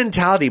is that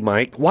mentality,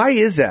 Mike? Why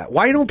is that?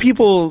 Why don't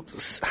people?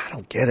 I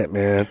don't get it,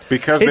 man.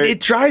 Because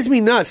it drives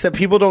me nuts that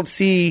people don't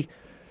see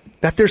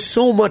that there's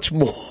so much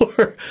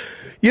more.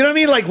 You know what I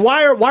mean? Like,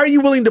 why are you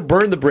willing to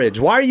burn the bridge?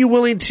 Why are you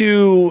willing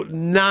to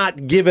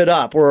not give it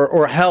up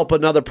or help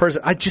another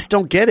person? I just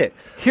don't get it.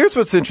 Here's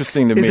what's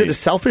interesting to me. Is it a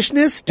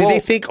selfishness? Do they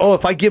think,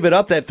 if I give it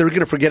up, that they're going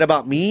to forget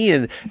about me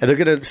and they're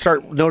going to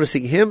start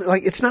noticing him?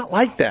 Like, it's not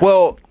like that.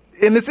 Well,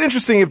 and it's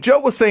interesting. If Joe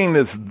was saying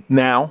this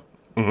now,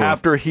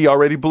 after he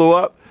already blew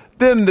up,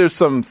 then there's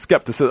some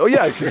skepticism. Oh,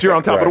 yeah, because you're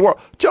on top of the world.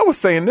 Joe was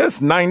saying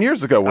this 9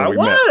 years ago when we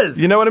met.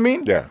 You know what I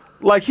mean? Yeah.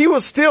 Like, he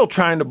was still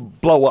trying to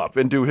blow up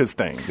and do his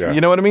thing. Yeah.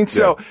 You know what I mean?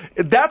 So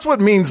that's what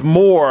means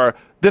more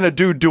than a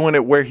dude doing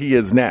it where he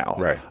is now.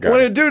 Right.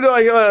 When a dude,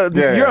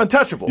 you're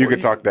untouchable. You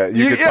could talk that.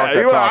 You could talk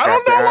that talk I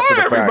don't know why after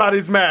the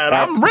everybody's mad.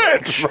 I'm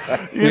rich.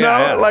 You know?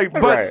 Yeah. Like,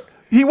 but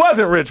he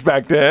wasn't rich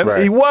back then.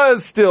 Right. He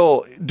was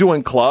still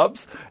doing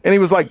clubs. And he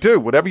was like,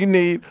 dude, whatever you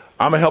need,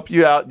 I'm going to help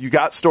you out. You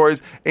got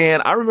stories.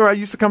 And I remember I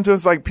used to come to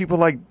us like, people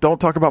like,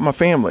 don't talk about my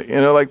family.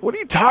 And they're like, what are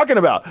you talking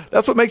about?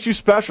 That's what makes you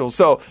special.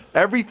 So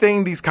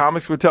everything these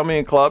comics would tell me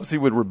in clubs, he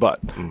would rebut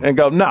and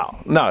go,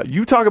 no,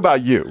 you talk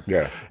about you.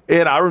 Yeah.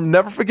 And I will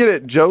never forget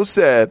it. Joe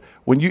said,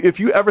 if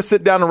you ever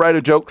sit down to write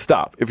a joke,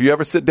 stop. If you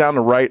ever sit down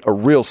to write a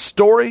real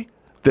story,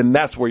 then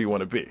that's where you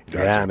want to be.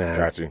 Gotcha. Yeah, man.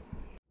 Got you.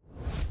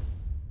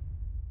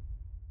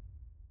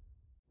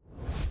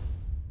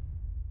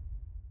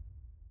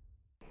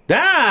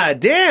 Ah,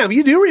 damn,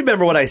 you do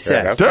remember what I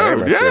said. Yeah,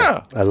 Dude,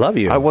 yeah. I love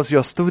you. I was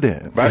your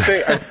student. But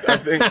I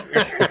think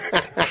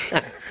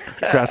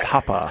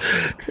Grasshopper.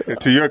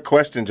 to your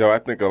question, Joe, I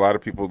think a lot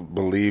of people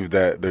believe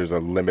that there's a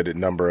limited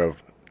number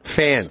of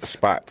fans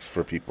spots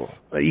for people.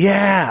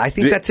 Yeah, I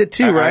think that's it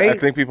too, right? I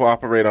think people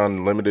operate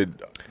on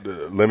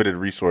limited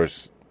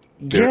resource.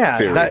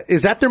 Yeah,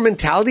 is that their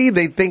mentality?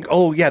 They think,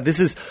 this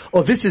is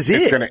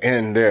it. It's going to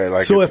end there.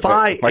 Like, so if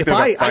I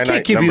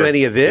can't give you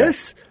any of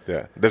this,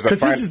 because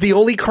this is the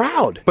only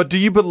crowd. But do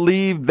you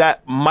believe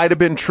that might have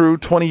been true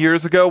 20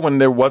 years ago when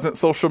there wasn't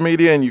social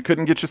media and you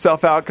couldn't get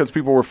yourself out because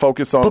people were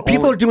focused on? But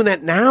people are doing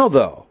that now,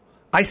 though.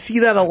 I see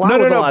that a lot.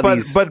 A lot of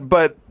these.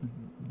 But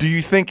do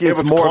you think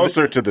it's more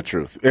closer to the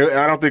truth?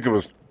 I don't think it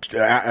was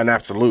an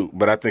absolute,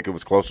 but I think it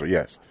was closer.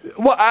 Yes.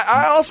 Well,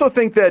 I also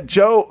think that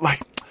Joe,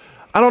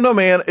 I don't know,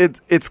 man.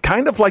 It's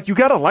kind of like you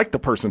got to like the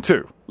person,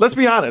 too. Let's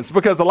be honest,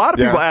 because a lot of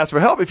people ask for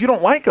help. If you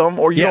don't like them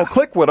or you don't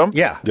click with them,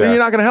 then you're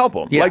not going to help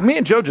them. Yeah. Like me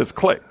and Joe just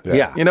click.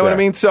 Yeah. You know what I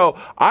mean? So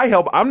I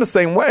help. I'm the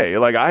same way.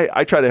 Like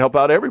I try to help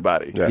out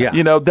everybody,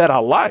 that I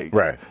like.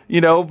 Right.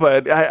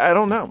 But I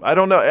don't know.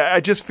 I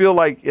just feel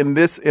like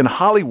in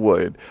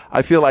Hollywood,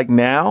 I feel like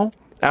now,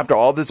 after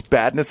all this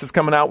badness is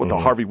coming out with the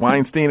Harvey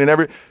Weinstein and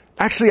everything,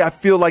 actually, I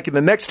feel like in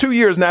the next 2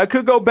 years, now it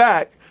could go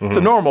back to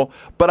normal,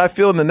 but I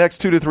feel in the next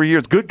 2 to 3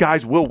 years, good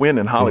guys will win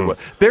in Hollywood.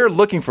 They're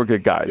looking for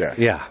good guys.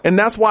 Yeah. And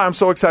that's why I'm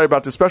so excited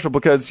about this special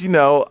because,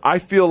 I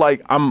feel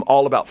like I'm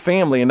all about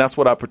family, and that's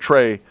what I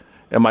portray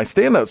in my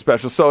stand-up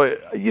special. So,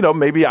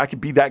 maybe I could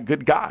be that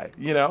good guy,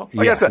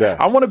 Like I said,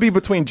 I want to be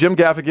between Jim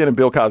Gaffigan and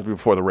Bill Cosby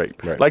before the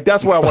rape. Right. Like,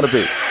 that's where I want to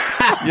be.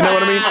 You know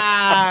what I mean?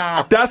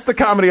 That's the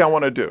comedy I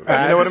want to do. You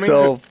know what I mean?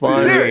 So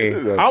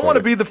funny. I want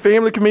to be the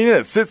family comedian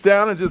that sits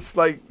down and just,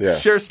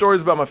 share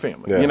stories about my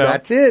family. Yeah.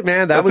 That's it,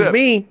 man. That was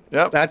me.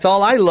 Yep. That's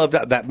all I loved.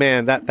 That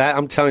man, that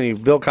I'm telling you,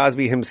 Bill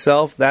Cosby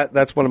himself,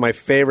 that's one of my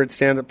favorite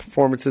stand-up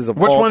performances of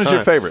all time. Which one is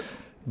your favorite?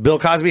 Bill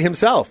Cosby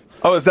himself.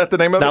 Oh, is that the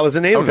name of it? That was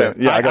the name of it.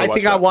 Yeah, I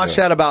think I watched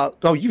that about.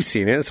 Oh, you've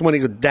seen it. It's when he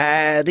goes,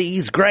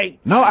 "Daddy's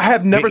great." No, I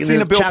have never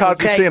seen a Bill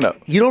Cosby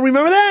stand-up. You don't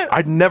remember that?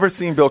 I've never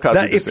seen Bill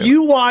Cosby. If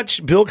you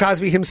watch Bill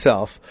Cosby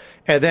himself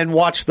and then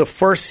watch the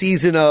first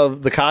season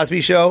of the Cosby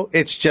Show,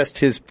 it's just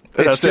his.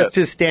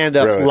 His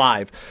stand-up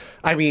live.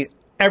 I mean,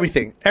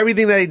 everything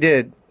that he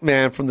did.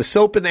 Man, from the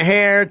soap in the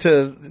hair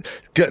to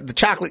the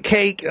chocolate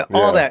cake,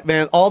 all that,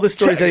 man, all the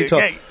stories that he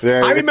told.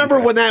 I remember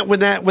when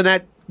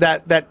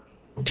that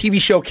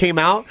TV show came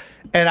out,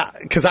 and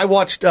because I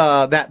watched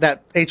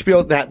that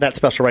HBO that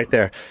special right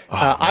there.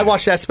 I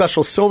watched that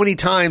special so many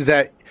times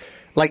that.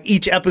 Like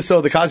each episode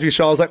of the Cosby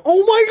Show, I was like,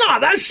 "Oh my god,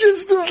 that's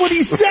just what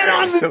he said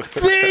on the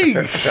thing."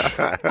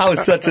 I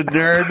was such a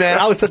nerd, man.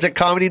 I was such a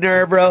comedy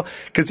nerd, bro.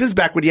 Because this is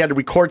back when you had to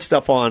record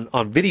stuff on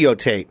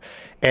videotape,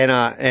 and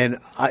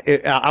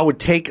I would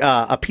take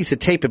a piece of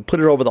tape and put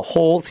it over the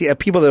hole. See,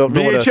 people that don't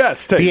know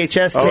VHS tape.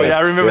 VHS tape. Oh yeah,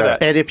 I remember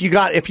that. And if you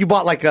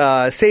bought like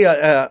say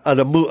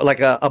a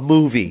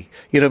movie,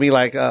 you know what I mean,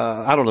 like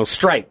I don't know,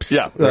 Stripes,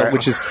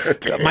 which is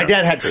my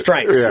dad had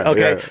Stripes.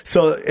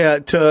 So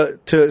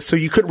so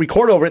you couldn't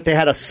record over it.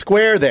 They had a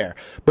square there,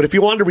 but if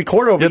you wanted to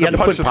record over it, you had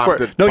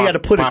to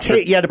put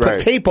tape. You had to put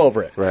tape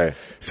over it. Right.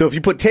 So if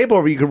you put tape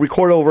over it, you could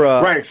record over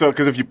a right. So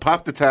because if you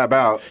pop the tab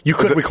out, you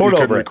couldn't record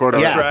over it.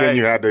 Then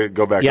you had to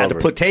go back. You had to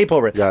put tape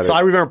over it. So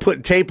I remember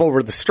putting tape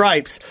over the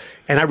Stripes,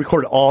 and I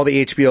recorded all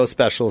the HBO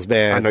specials,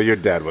 man. I know your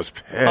dad was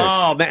pissed.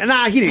 Oh man,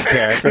 nah, he didn't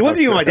care. It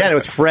wasn't even my dad. It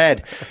was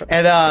Fred.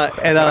 And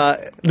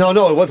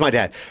no, it was my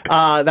dad.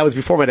 That was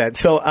before my dad.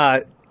 So.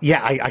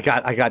 I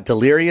got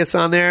Delirious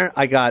on there.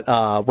 I got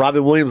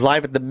Robin Williams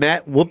live at the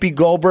Met, Whoopi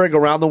Goldberg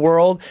Around the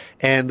World,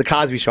 and The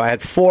Cosby Show. I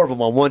had 4 of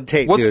them on one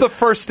tape. What's the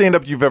first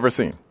stand-up you've ever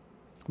seen?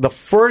 The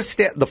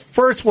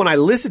first one I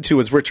listened to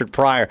was Richard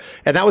Pryor,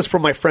 and that was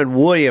from my friend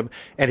William,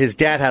 and his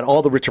dad had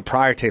all the Richard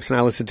Pryor tapes, and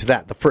I listened to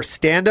that. The first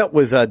stand-up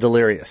was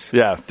Delirious.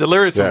 Yeah,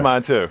 Delirious was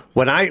mine too.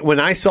 When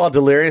I saw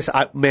Delirious,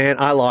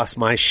 I lost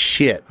my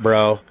shit,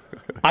 bro.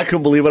 I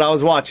couldn't believe what I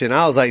was watching.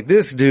 I was like,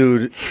 this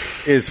dude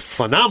is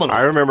phenomenal.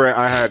 I remember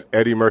I had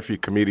Eddie Murphy,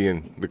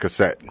 Comedian, the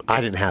cassette. I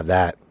didn't have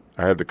that.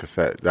 I had the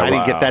cassette. I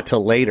didn't get that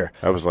till later.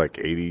 That was like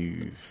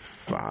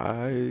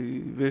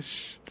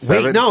 85-ish.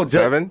 Wait, no.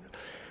 7?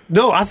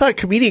 No, I thought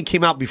Comedian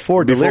came out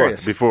before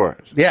Delirious. Before.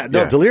 Yeah,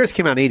 no, Delirious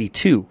came out in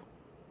 82.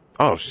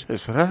 Oh, shit.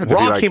 So that had to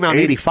Raw be like came out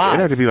in 85. It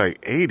had to be like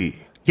 80.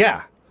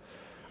 Yeah.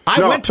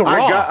 I went to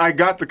Raw. I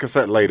got the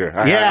cassette later.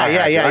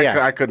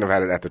 I couldn't have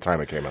had it at the time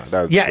it came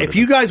out. If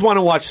you guys want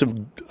to watch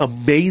some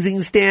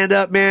amazing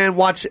stand-up, man,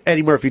 watch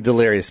Eddie Murphy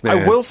Delirious, man.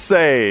 I will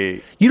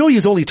say... You know he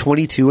was only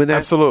 22 in that?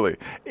 Absolutely.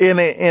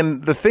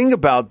 And the thing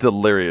about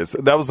Delirious,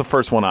 that was the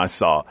first one I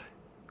saw.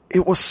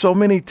 It was so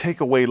many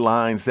takeaway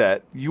lines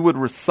that you would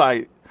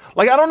recite.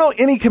 Like, I don't know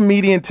any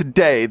comedian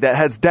today that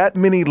has that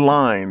many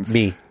lines.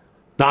 Me.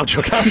 No, I'm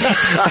joking.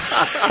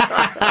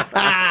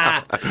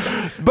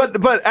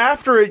 But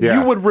after it,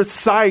 you would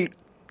recite.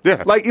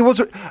 Yeah. Like it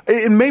was,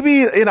 and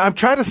maybe, and I've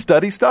tried to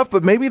study stuff,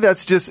 but maybe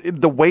that's just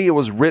the way it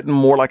was written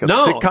more like a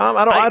sitcom.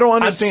 I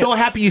don't understand. I'm so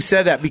happy you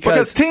said that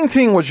because Ting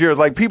Ting was yours.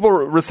 Like people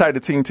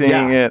recited Ting Ting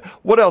and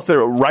what else there?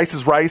 Rice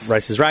is Rice.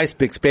 Rice is Rice,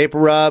 Big Paper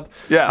Rub.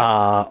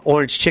 Yeah.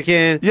 Orange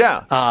Chicken.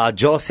 Yeah.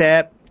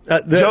 Joseph.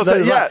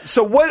 Yeah.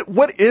 So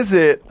what is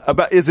it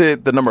about? Is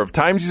it the number of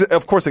times?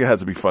 Of course, it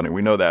has to be funny.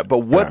 We know that. But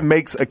what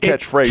makes a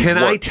catchphrase? Can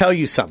work? I tell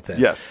you something?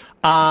 Yes.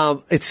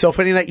 It's so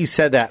funny that you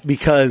said that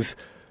because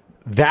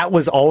that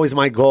was always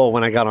my goal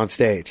when I got on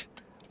stage.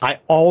 I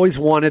always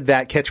wanted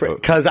that catchphrase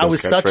because I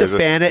was such a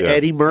fan of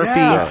Eddie Murphy.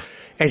 Yeah.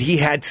 And he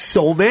had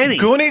so many.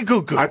 Goonie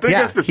Goo Goo. I think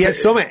that's the he had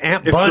so many.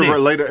 Aunt Bunny.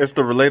 It's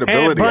the relatability.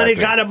 Aunt Bunny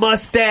got a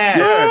mustache.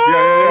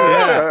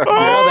 Yeah.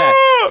 All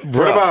that.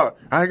 Bro. What about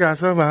I got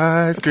some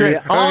ice cream?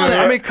 All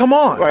that. I mean, come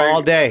on.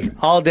 All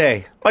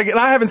day. Like, and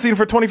I haven't seen it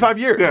for 25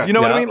 years. Yeah. You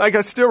know what I mean? Like,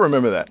 I still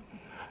remember that.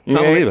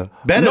 Unbelievable.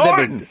 Better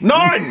Norton!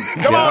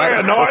 Come on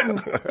here,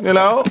 Norton! You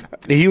know?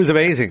 He was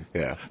amazing.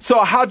 Yeah. So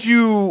how'd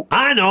you...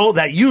 I know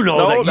that you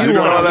know that you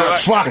want to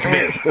fuck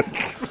me.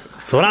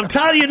 So what I'm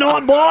telling you,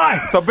 Norton boy.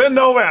 So bend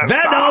over. And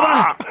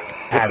humana.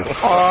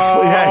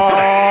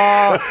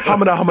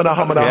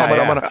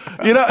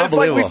 You know, it's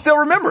like we still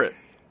remember it.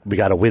 We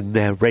got to win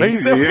that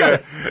race. Yeah.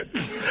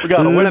 We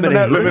got to win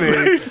that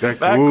lemonade.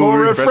 That cool,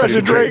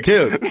 refreshing drink.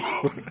 Dude,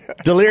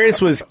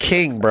 Delirious was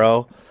king,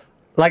 bro.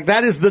 Like,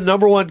 that is the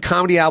number one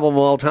comedy album of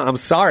all time. I'm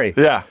sorry.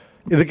 Yeah.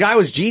 The guy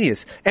was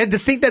genius. And to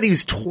think that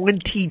he's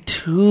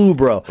 22,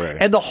 bro. Right.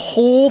 And the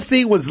whole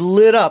thing was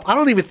lit up. I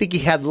don't even think he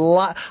had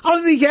I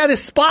don't think he had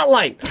his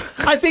spotlight.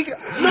 I think,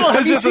 no,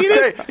 have you seen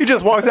it? He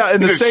just walks out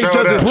and the stage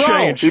doesn't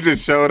change. He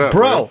just showed up.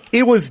 Bro,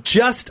 it was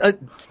just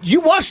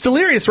you watched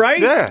Delirious, right?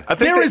 Yeah.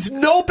 There is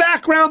no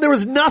background. There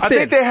was nothing. I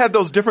think they had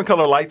those different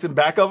color lights in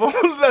back of them.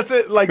 That's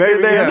it. Like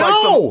Maybe, they had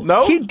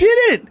no, he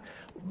didn't.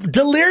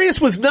 Delirious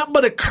was nothing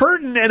but a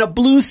curtain and a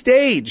blue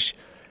stage.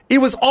 It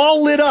was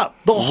all lit up.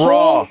 The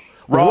whole...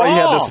 Raw, he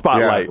had the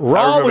spotlight. Yeah.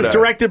 Raw was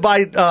directed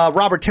by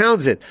Robert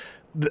Townsend.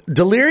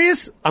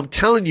 Delirious, I'm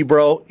telling you,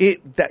 bro,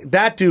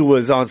 that dude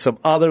was on some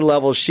other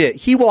level shit.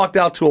 He walked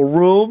out to a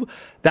room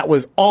that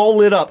was all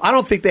lit up. I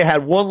don't think they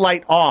had one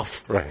light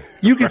off. Right.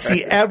 You could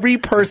see every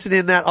person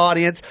in that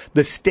audience.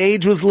 The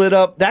stage was lit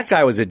up. That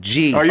guy was a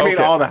G. Oh, you mean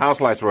all the house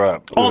lights were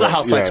up? All the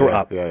house lights were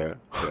up. Yeah.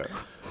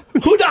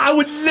 I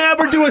would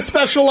never do a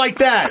special like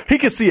that. He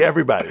could see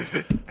everybody.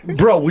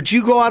 Bro, would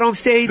you go out on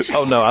stage?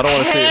 Oh, no, I don't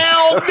want to see it.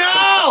 Hell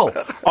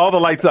no! All the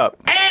lights up.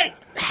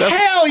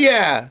 Hell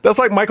yeah! That's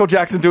like Michael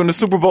Jackson doing the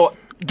Super Bowl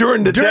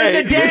during the day. Yeah,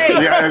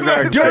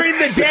 exactly. During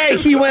the day,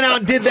 he went out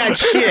and did that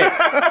shit.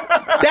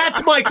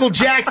 That's Michael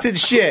Jackson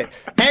shit.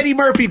 Eddie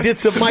Murphy did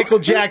some Michael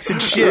Jackson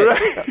shit.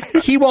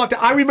 Right. He walked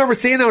out. I remember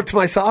saying that to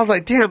myself. I was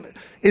like, damn,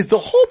 is the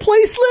whole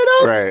place lit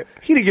up? Right.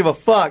 He didn't give a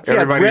fuck. He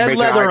Everybody had red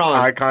leather on.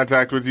 Eye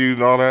contact with you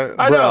and all that.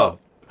 I know.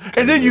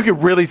 And then you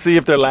can really see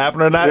if they're laughing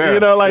or not. Yeah, you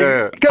know,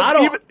 like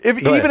because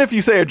even if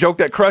you say a joke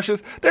that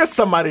crushes, there's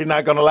somebody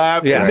not going to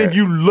laugh. Yeah. And then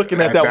you looking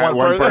at that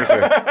one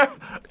person.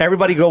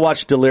 Everybody go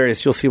watch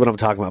Delirious. You'll see what I'm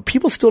talking about.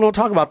 People still don't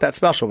talk about that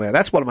special, man.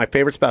 That's one of my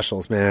favorite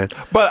specials, man.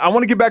 But I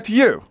want to get back to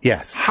you.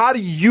 Yes. How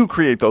do you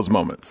create those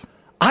moments?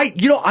 Or Mike,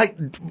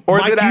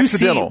 is it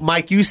accidental?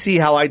 Mike, you see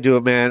how I do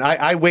it, man.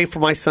 I wait for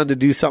my son to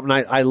do something.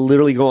 I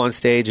literally go on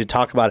stage and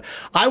talk about it.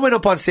 I went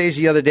up on stage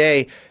the other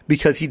day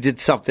because he did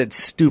something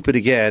stupid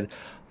again.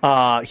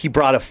 He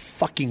brought a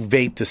fucking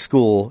vape to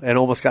school and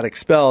almost got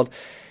expelled.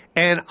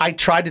 And I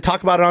tried to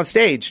talk about it on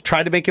stage,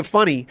 tried to make it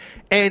funny,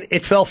 and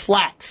it fell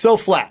flat, so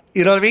flat.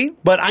 You know what I mean?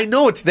 But I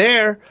know it's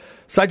there,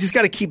 so I just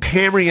got to keep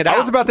hammering it out. I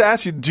was about to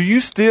ask you, do you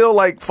still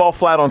fall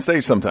flat on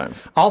stage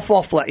sometimes? I'll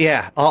fall flat,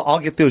 yeah. I'll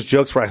get those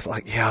jokes where I'm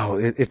like,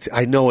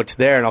 I know it's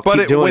there, and I'll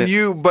keep doing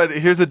it. But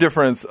here's the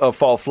difference of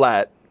fall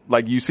flat,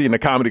 like you see in a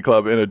comedy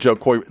club in a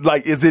joke.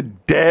 Like, is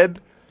it dead?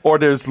 Or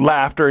there's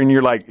laughter and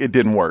you're like, it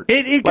didn't work.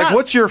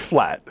 What's your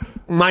flat?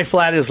 My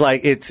flat is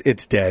like,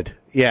 it's dead.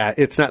 Yeah,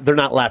 it's not. They're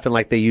not laughing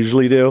like they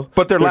usually do.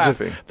 But they're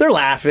laughing. They're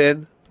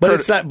laughing. But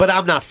it's not, but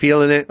I'm not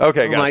feeling it.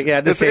 Okay, guys.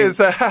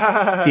 Like,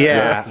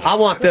 yeah, I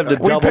want them to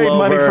double over. We paid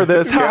money for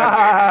this.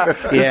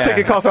 This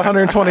ticket costs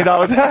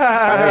 $120.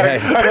 I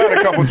had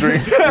a couple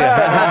drinks.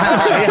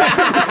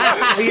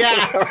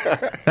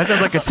 That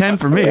sounds like a 10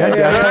 for me.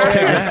 I'll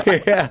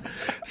take that. Yeah.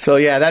 So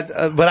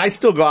but I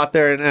still go out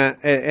there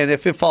and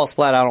if it falls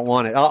flat, I don't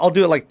want it. I'll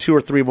do it like 2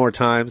 or 3 more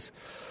times.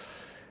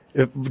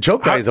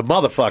 Joke writing is a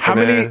motherfucker, how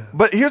many, man.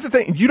 But here's the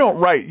thing. You don't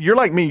write. You're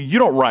like me. You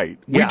don't write.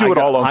 We do it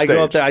all on stage. I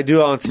go up there. I do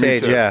it on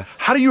stage, yeah.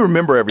 How do you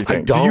remember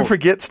everything? Do you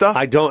forget stuff?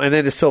 I don't. And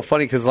then it's so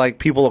funny because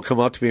people will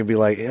come up to me and be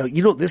like,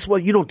 this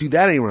one, you don't do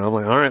that anymore. I'm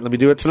like, all right, let me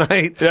do it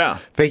tonight. Yeah.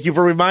 Thank you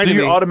for reminding me.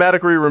 Do you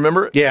automatically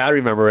remember it? Yeah, I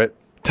remember it.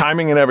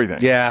 Timing and everything?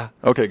 Yeah.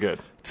 Okay, good.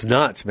 It's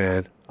nuts,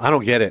 man. I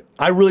don't get it.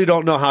 I really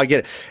don't know how I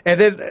get it. And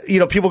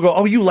then, people go,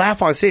 oh, you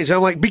laugh on stage. And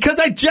I'm like, because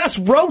I just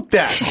wrote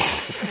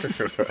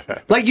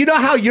that. Like, you know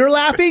how you're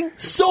laughing?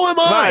 So am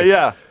I.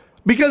 Yeah.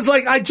 Because,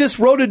 I just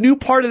wrote a new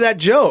part of that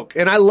joke,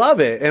 and I love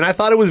it, and I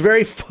thought it was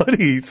very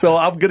funny, so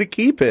I'm going to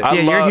keep it.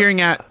 You're hearing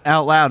it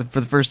out loud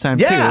for the first time,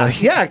 too.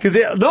 Yeah, because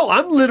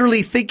I'm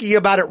literally thinking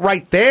about it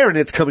right there, and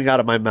it's coming out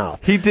of my mouth.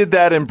 He did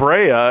that in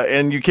Brea,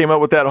 and you came up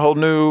with that whole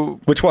new...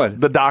 Which one?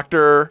 The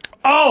Doctor.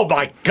 Oh,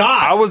 my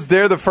God. I was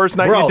there the first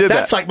night you did that.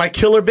 That's like my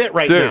killer bit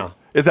right now.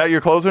 Is that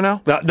your closer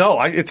now? No,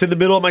 it's in the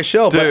middle of my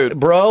show. Dude. But,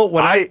 bro,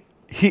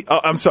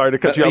 I'm sorry to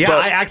cut you off. Yeah,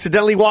 I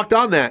accidentally walked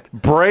on that.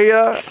 Brea,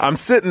 I'm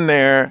sitting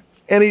there,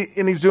 and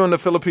he's doing the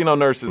Filipino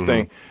nurses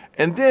thing,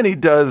 and then he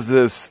does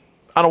this.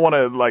 I don't want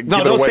to like. No,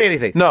 give it don't away. say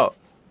anything. No,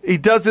 he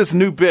does this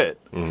new bit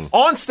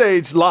on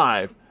stage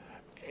live.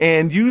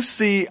 And you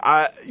see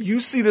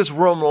this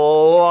room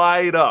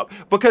light up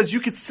because you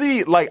could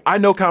see, like, I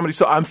know comedy,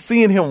 so I'm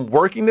seeing him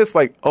working this,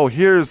 like, oh,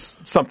 here's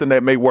something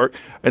that may work.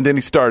 And then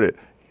he started,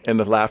 and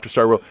the laughter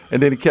started,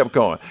 and then he kept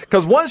going.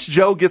 Because once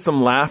Joe gets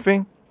him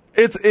laughing,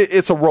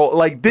 it's a roll.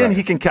 Like, then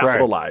he can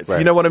capitalize. Right.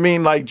 You know what I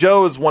mean? Like,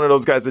 Joe is one of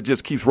those guys that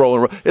just keeps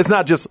rolling. It's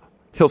not just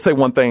he'll say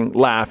one thing,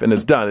 laugh, and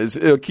it's done.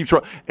 It keeps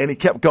rolling. And he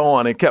kept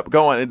going and kept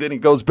going, and then he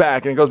goes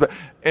back and he goes back.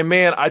 And,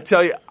 man, I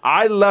tell you,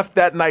 I left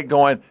that night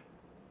going,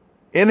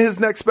 in his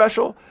next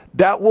special,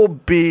 that will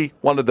be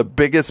one of the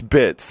biggest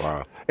bits.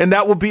 Wow. And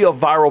that will be a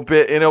viral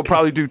bit, and it'll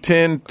probably do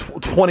 10,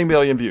 20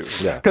 million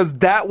views. Yeah. Because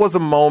that was a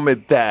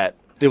moment that...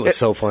 It was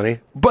so funny.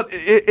 But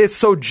it's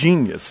so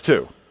genius,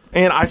 too.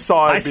 And I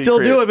saw it. I still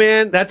do it,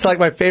 man. That's like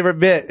my favorite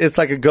bit. It's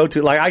like a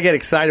go-to. Like, I get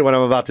excited when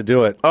I'm about to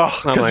do it.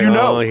 Oh, I'm like, you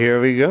know. oh,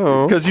 here we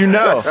go. Because you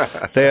know.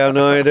 They have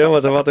no idea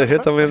what's about to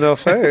hit them in the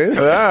face.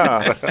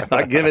 Yeah.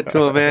 I give it to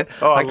them, man.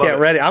 Oh, I love can't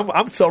it. ready.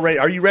 I'm so ready.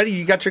 Are you ready?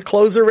 You got your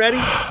closer ready?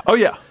 Oh,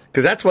 yeah.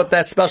 Because that's what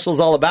that special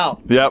is all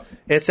about. Yep.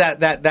 It's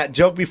that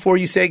joke before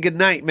you say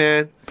goodnight,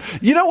 man.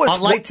 You know what's...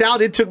 On Lights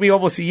Out, it took me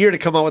almost a year to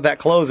come up with that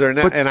closer,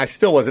 and I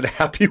still wasn't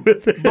happy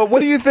with it. But what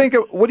do you think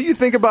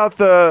about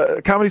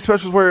the comedy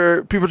specials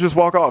where people just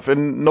walk off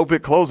and no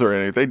big closer or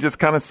anything? They just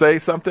kind of say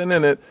something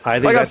and it...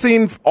 I've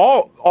seen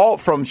all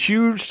from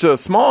huge to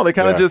small, they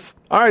kind of just,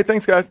 all right,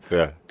 thanks, guys.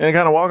 Yeah. And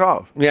kind of walk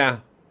off. Yeah.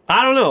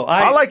 I don't know.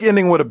 I like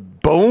ending with a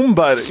boom,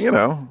 but, you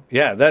know.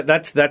 Yeah,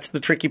 that's the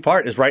tricky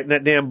part is writing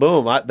that damn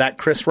boom. That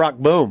Chris Rock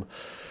boom.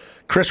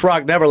 Chris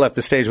Rock never left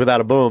the stage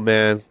without a boom,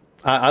 man.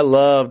 I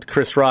loved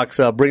Chris Rock's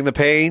Bring the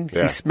Pain.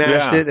 Yeah. He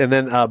smashed it, and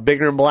then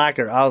Bigger and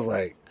Blacker. I was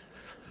like,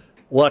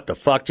 what the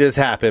fuck just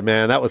happened,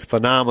 man? That was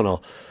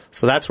phenomenal.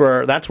 So that's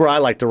where I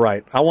like to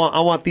write. I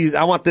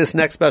want this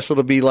next special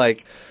to be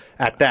like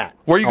at that.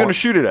 Where are you going to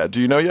shoot it at?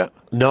 Do you know yet?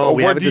 No, or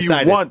we haven't decided.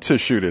 Where do you want to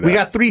shoot it at? We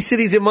got 3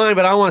 cities in mind,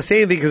 but I don't want to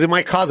say anything because it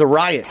might cause a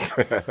riot.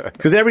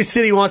 Because every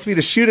city wants me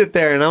to shoot it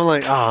there, and I'm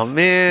like, oh,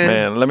 man.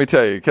 Man, let me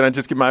tell you. Can I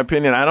just give my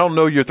opinion? I don't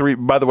know your 3.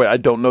 By the way, I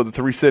don't know the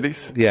 3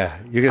 cities. Yeah.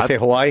 You're going to say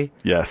Hawaii?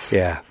 Yes.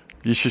 Yeah.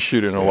 You should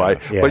shoot it in Hawaii.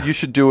 Yeah. But you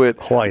should do it.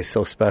 Hawaii's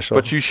so special.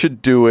 But you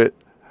should do it.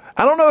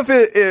 I don't know if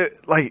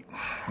it like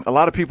a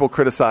lot of people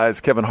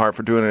criticize Kevin Hart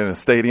for doing it in a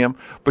stadium,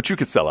 but you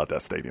could sell out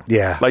that stadium.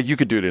 Yeah. Like you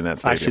could do it in that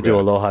stadium. I should do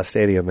Aloha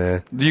Stadium,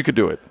 man. You could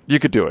do it. You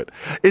could do it.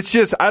 It's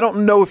just, I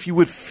don't know if you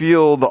would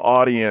feel the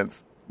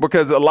audience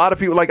because a lot of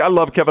people, like I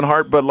love Kevin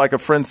Hart, but like a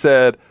friend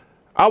said,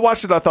 I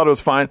watched it, I thought it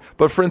was fine,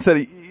 but a friend said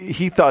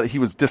he thought he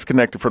was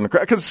disconnected from the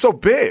crowd because it's so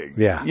big.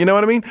 Yeah. You know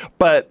what I mean?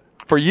 But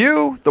for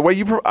you, the way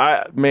you,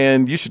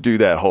 man, you should do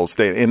that whole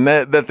stadium.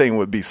 And that thing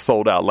would be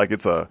sold out like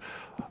it's a,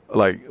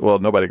 well,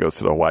 nobody goes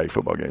to the Hawaii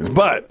football games,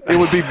 but it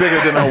would be bigger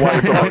than a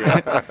Hawaii football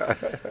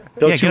game.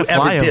 Don't you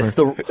ever diss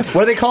the... What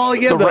are they called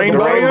again? The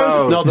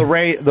Rainbows? No,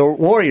 the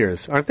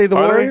Warriors. Aren't they the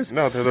Warriors?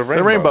 No, they're the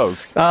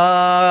Rainbows.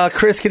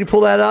 Chris, can you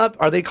pull that up?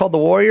 Are they called the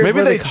Warriors?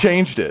 Maybe they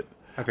changed it.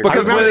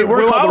 Because I when they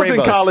were called I the was in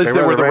Rainbows. college,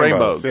 they were the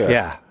Rainbows.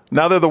 Yeah.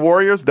 Now they're the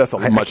Warriors? That's a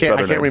much better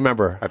name. I can't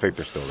remember. I think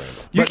they're still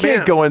Rainbow. You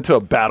can't go into a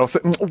battle.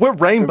 We're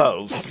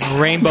Rainbows.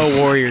 Rainbow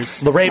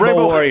Warriors. The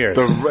Rainbow Warriors.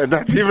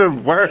 That's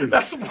even worse.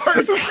 That's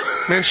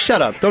worse. Man,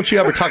 shut up. Don't you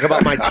ever talk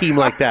about my team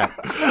like that.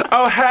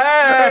 Oh,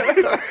 hey.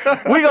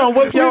 We gonna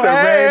whip your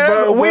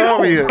ass.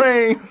 We the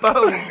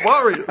Rainbow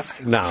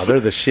Warriors. No, they're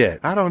the shit.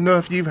 I don't know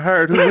if you've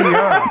heard who we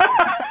are.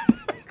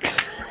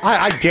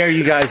 I dare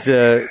you guys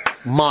to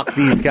mock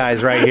these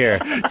guys right here.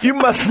 You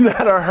must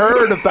not have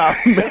heard about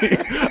me.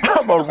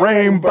 I'm a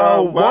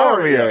Rainbow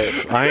Warrior.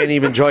 I ain't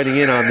even joining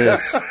in on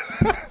this.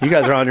 You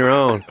guys are on your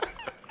own.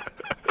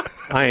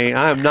 I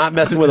am not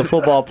messing with a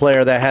football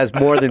player that has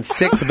more than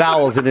 6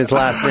 vowels in his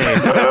last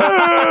name.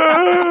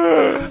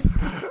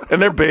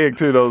 And they're big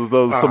too.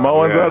 Those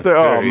Samoans out there.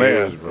 Oh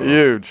man,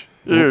 huge.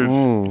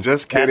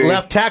 Just kidding. At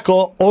left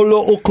tackle,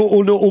 Olo Uku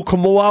Uno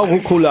Ukumoa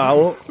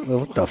Ukulao.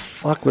 What the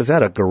fuck was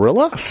that? A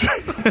gorilla?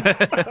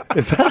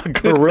 Is that a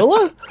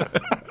gorilla?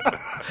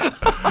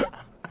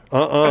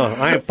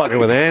 I ain't fucking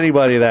with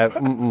anybody that.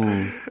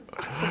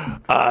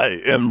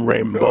 I am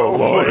Rainbow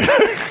Warrior.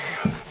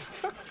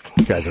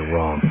 You guys are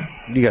wrong.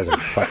 You guys are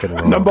fucking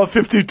wrong. Number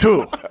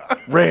 52,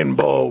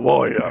 Rainbow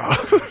Warrior.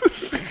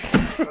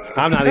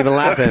 I'm not even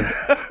laughing.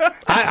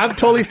 I'm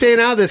totally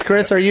staying out of this,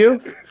 Chris. Are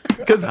you?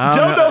 Because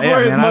Joe knows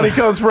where his money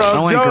comes from. I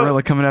don't want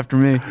gorilla coming after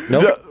me.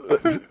 Nope.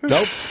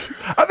 Nope.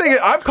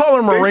 I'm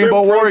calling them a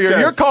Rainbow Warrior.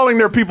 You're calling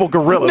their people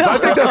gorillas. I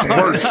think that's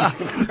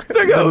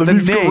worse.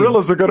 These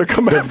gorillas are going to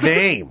come after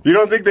name. You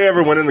don't think they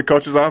ever went in the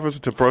coach's office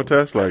to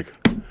protest? Like,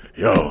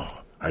 yo,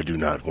 I do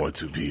not want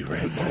to be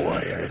Rainbow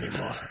Warrior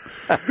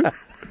anymore.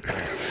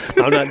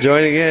 I'm not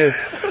joining in.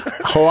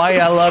 Hawaii,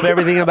 I love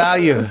everything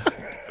about you.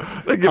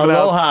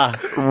 Aloha.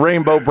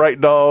 Rainbow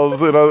Bright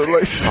dolls. You know,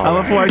 like, I'm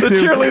a Hawaii the too.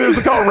 cheerleaders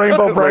are called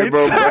Rainbow Brights.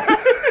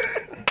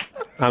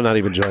 I'm not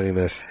even joining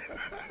this.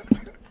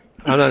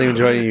 I'm not even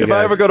joining you If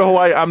guys. I ever go to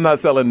Hawaii, I'm not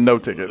selling no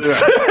tickets.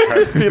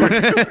 You're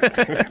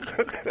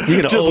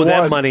going to owe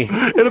them money.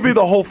 It'll be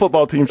the whole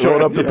football team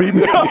showing up to beat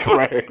me up.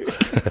 Right.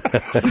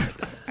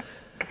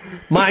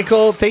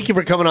 Michael, thank you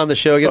for coming on the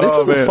show again. This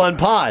was a fun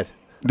pod.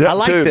 Yeah, I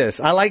like dude. this.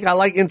 I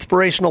like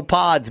inspirational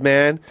pods,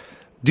 man.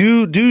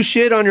 Do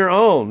shit on your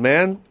own,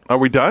 man. Are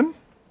we done?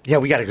 Yeah,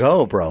 we got to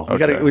go, bro.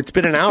 Okay. It's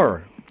been an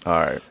hour. All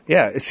right.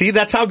 Yeah, see,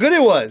 that's how good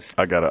it was.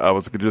 I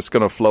was just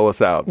gonna flow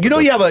us out. You know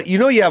you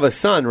have a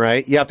son,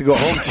 right? You have to go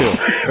home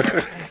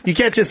to. You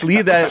can't just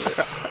leave that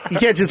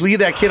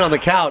kid on the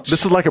couch.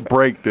 This is like a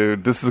break,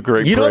 dude. This is a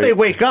great. You know break. they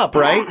wake up,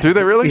 right? Do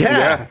they really?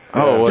 Yeah.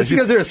 Oh, well, just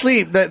because they're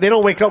asleep, they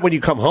don't wake up when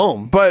you come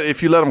home. But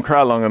if you let them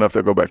cry long enough,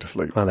 they'll go back to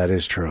sleep. Oh, that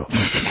is true.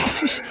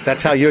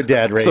 That's how your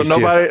dad raised you. So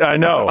nobody, I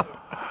know.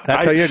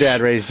 That's how your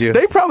dad raised you.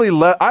 They probably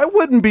left. I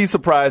wouldn't be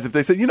surprised if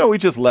they said, we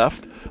just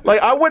left.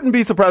 Like, I wouldn't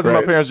be surprised if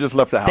my parents just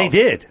left the house. They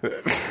did.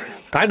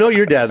 I know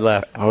your dad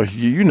left. Oh,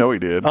 you know he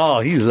did. Oh,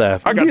 he's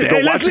left. I got to go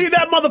watch let's leave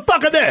that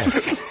motherfucker there.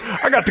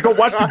 I got to go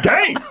watch the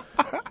game.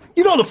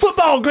 You know the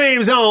football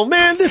game's on,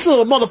 man. This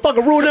little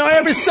motherfucker ruined out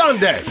every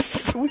Sunday.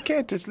 We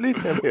can't just leave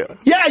him here.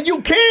 Yeah,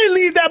 you can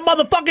leave that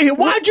motherfucker here.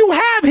 Why'd you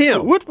have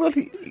him? What will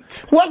he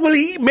eat? What will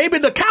he eat? Maybe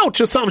the couch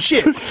or some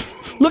shit.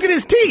 Look at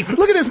his teeth.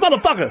 Look at this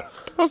motherfucker.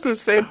 Those are the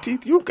same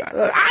teeth you got.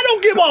 I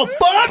don't give a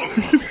fuck.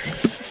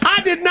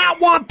 I did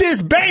not want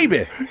this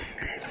baby.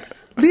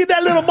 Leave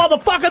that little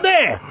motherfucker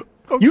there.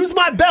 Use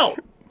my belt.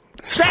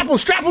 Strap him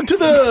to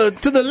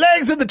the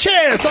legs of the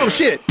chair or some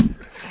shit.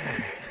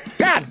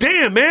 God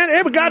damn, man.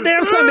 Every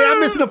goddamn Sunday I'm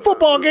missing a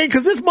football game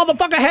because this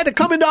motherfucker had to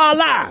come into our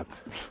life.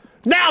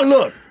 Now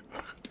look.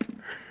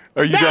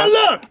 Are you Now done?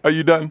 look. Are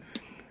you done?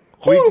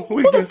 Who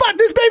the fuck?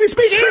 This baby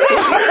speak English?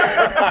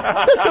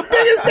 This is the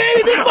biggest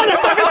baby. This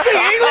motherfucker speak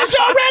English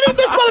already?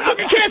 This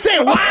motherfucker can't say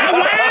wah.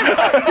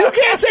 You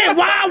can't say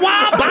wah,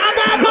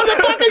 baba,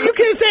 motherfucker. You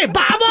can't say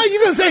baba. You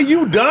gonna say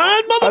you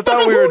done, motherfucker? I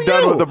thought we were Who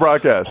done you? with the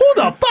broadcast. Who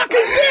the fuck is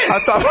this? I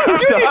thought we were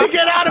you done. need to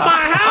get out of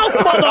my house,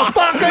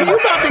 motherfucker. You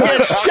about to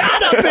get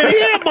shot up in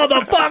here,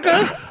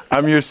 motherfucker.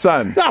 I'm your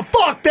son. Now,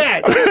 fuck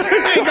that.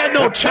 I ain't got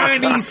no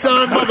Chinese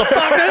son,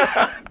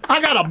 motherfucker.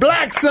 I got a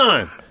black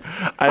son.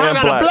 I am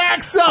got black. a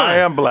black son. I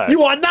am black.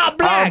 You are not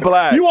black. I'm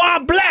black. You are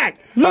black.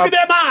 Look at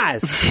them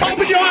eyes.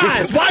 Open your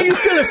eyes. Why are you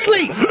still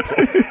asleep?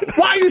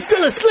 Why are you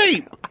still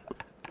asleep?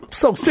 I'm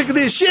so sick of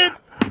this shit.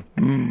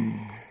 You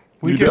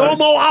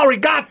Domo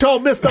arigato,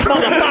 Mr.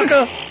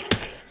 Motherfucker.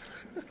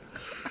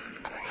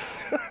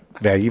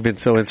 Man, you've been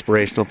so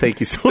inspirational. Thank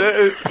you so much.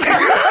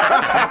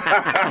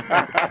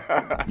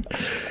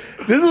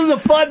 This was a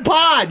fun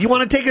pod. You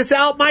want to take us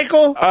out,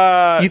 Michael?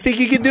 You think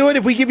you can do it?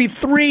 If we give you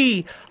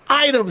 3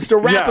 items to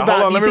rap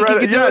about, hold on, you let me think write you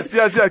it. can do it?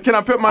 Yes. Can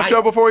I pip my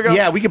show before we go?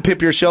 Yeah, we can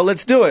pip your show.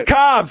 Let's do it.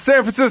 Cobb,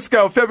 San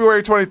Francisco,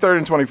 February 23rd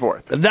and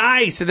 24th.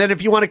 Nice. And then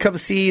if you want to come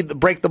see the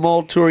Break the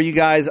Mold tour, you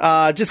guys,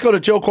 just go to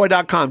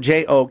jokoy.com,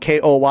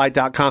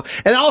 JOKOY.com.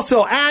 And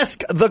also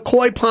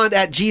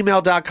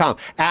askthekoipond@gmail.com.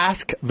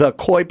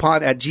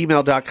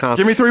 Askthekoipond@gmail.com.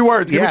 Give me 3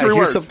 words.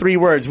 Here's some 3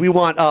 words. We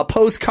want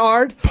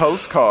postcard,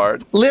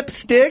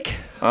 lipstick,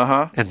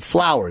 and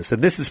flowers.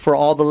 And this is for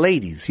all the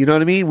ladies. You know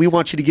what I mean? We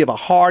want you to give a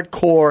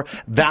hardcore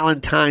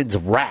Valentine's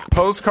rap.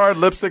 Postcard,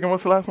 lipstick, and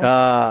what's the last one?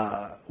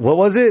 What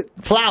was it?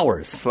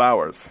 Flowers.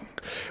 Flowers.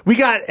 We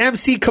got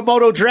MC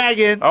Komodo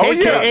Dragon,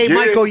 a.k.a. yeah.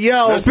 Michael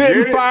Yo.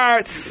 Spitting fire.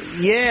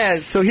 Yeah,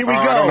 so here we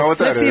I go. don't know what Let's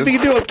that see if is. we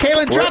can do it.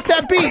 Caelan, drop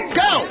that beat.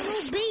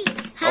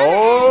 Go.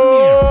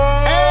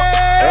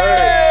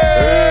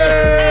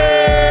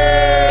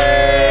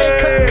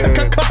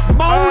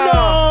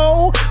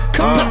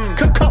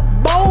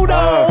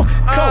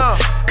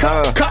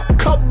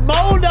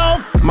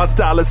 Komodo. My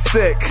style is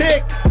sick.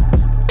 Tick.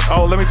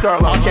 Oh, let me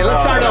start over. Okay,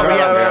 let's start over.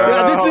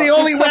 Yeah, this is the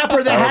only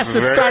rapper that has to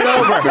Very start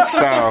over. sick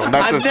style.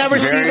 That's I've a never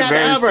very, seen that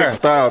very ever. sick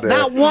style there.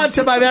 Not once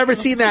have I ever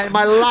seen that in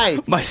my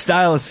life. My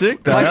style is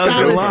sick. My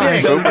style is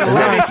sick.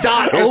 Let me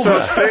start It's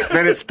over. so sick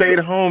that it stayed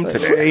home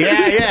today.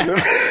 Yeah.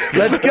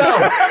 Let's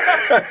go.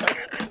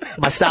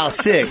 My style's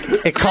sick.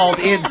 It called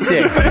in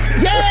sick. Yay!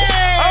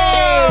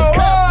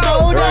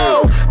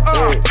 Komodo!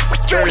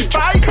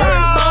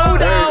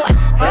 Komodo!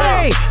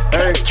 Hey!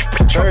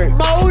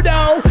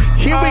 Komodo!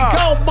 Here we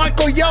go,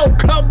 Michael Yo!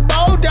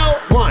 Komodo!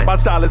 1. My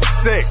style is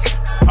sick.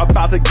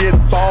 About to get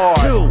barred.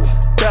 2.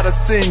 Better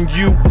send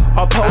you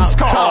a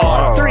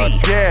postcard. 3.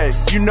 Yeah,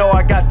 you know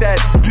I got that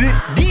D.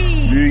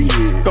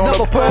 Gonna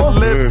Number put 4.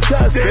 lipstick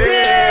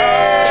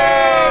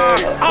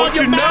On What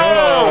your you know?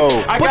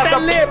 mouth. I Put got that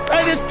the- lip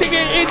and just stick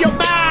it in your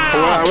mouth.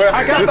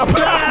 I got the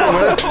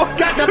power.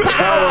 Got the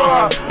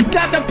power.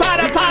 Got the power.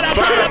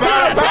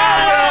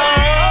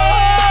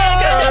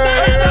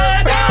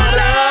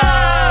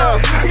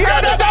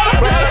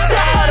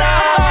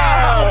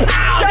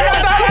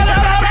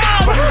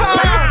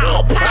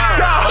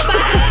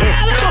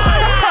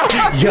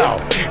 Yo,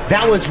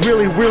 that was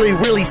really, really,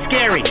 really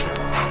scary.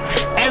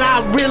 And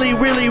I'm really,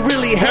 really,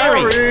 really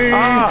hairy.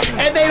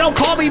 And they don't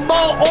call me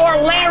Mo or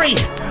Larry.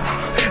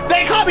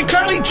 They call me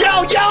Curly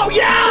Joe. Yo,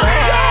 yo.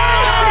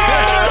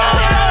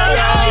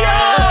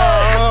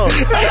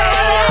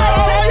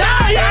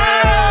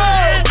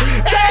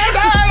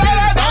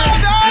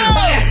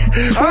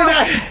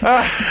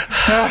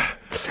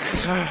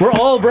 We're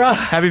old, bro.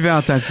 Happy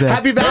Valentine's Day.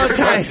 Happy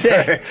Valentine's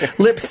Day.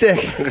 Lipstick.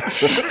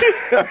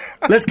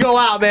 Let's go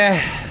out,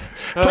 man.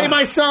 Play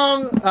my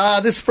song.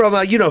 This is from,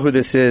 you know who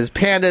this is.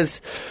 Pandas.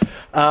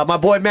 My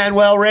boy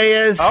Manuel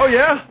Reyes. Oh,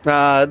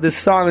 yeah? This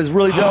song is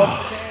really dope.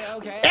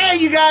 Hey,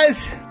 you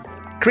guys.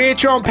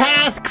 Create your own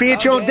path.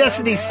 Create your own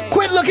destiny.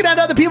 Quit looking at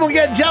other people and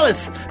getting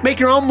jealous.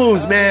 Make your own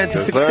moves, man, to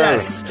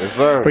success. Yes,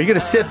 sir. Or you're going to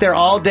sit there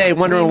all day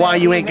wondering why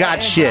you ain't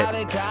got shit.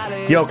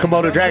 Yo,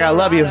 Komodo Drag, I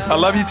love you. I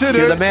love you too, dude.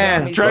 You're the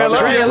man. Dre, I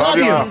love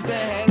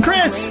you.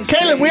 Chris,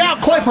 Caelan, we out.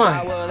 Koi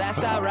Pond.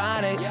 That's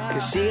ironic,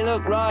 cause she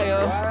look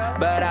royal,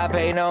 but I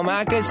pay no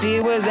mind cause she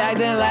was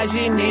acting like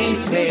she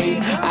needs me.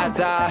 I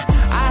thought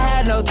I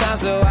had no time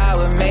so I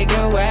would make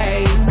her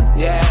wait,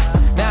 yeah.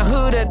 Now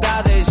who'd have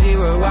thought that she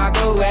would walk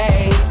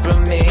away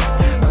from me?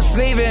 I'm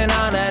sleeping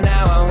on her,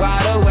 now I'm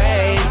wide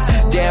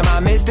awake. Damn, I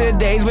miss the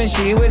days when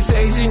she would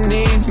say she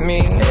needs me.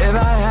 If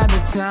I had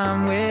the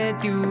time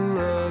with you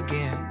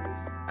again,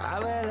 I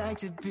would like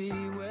to be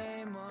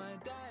way more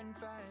than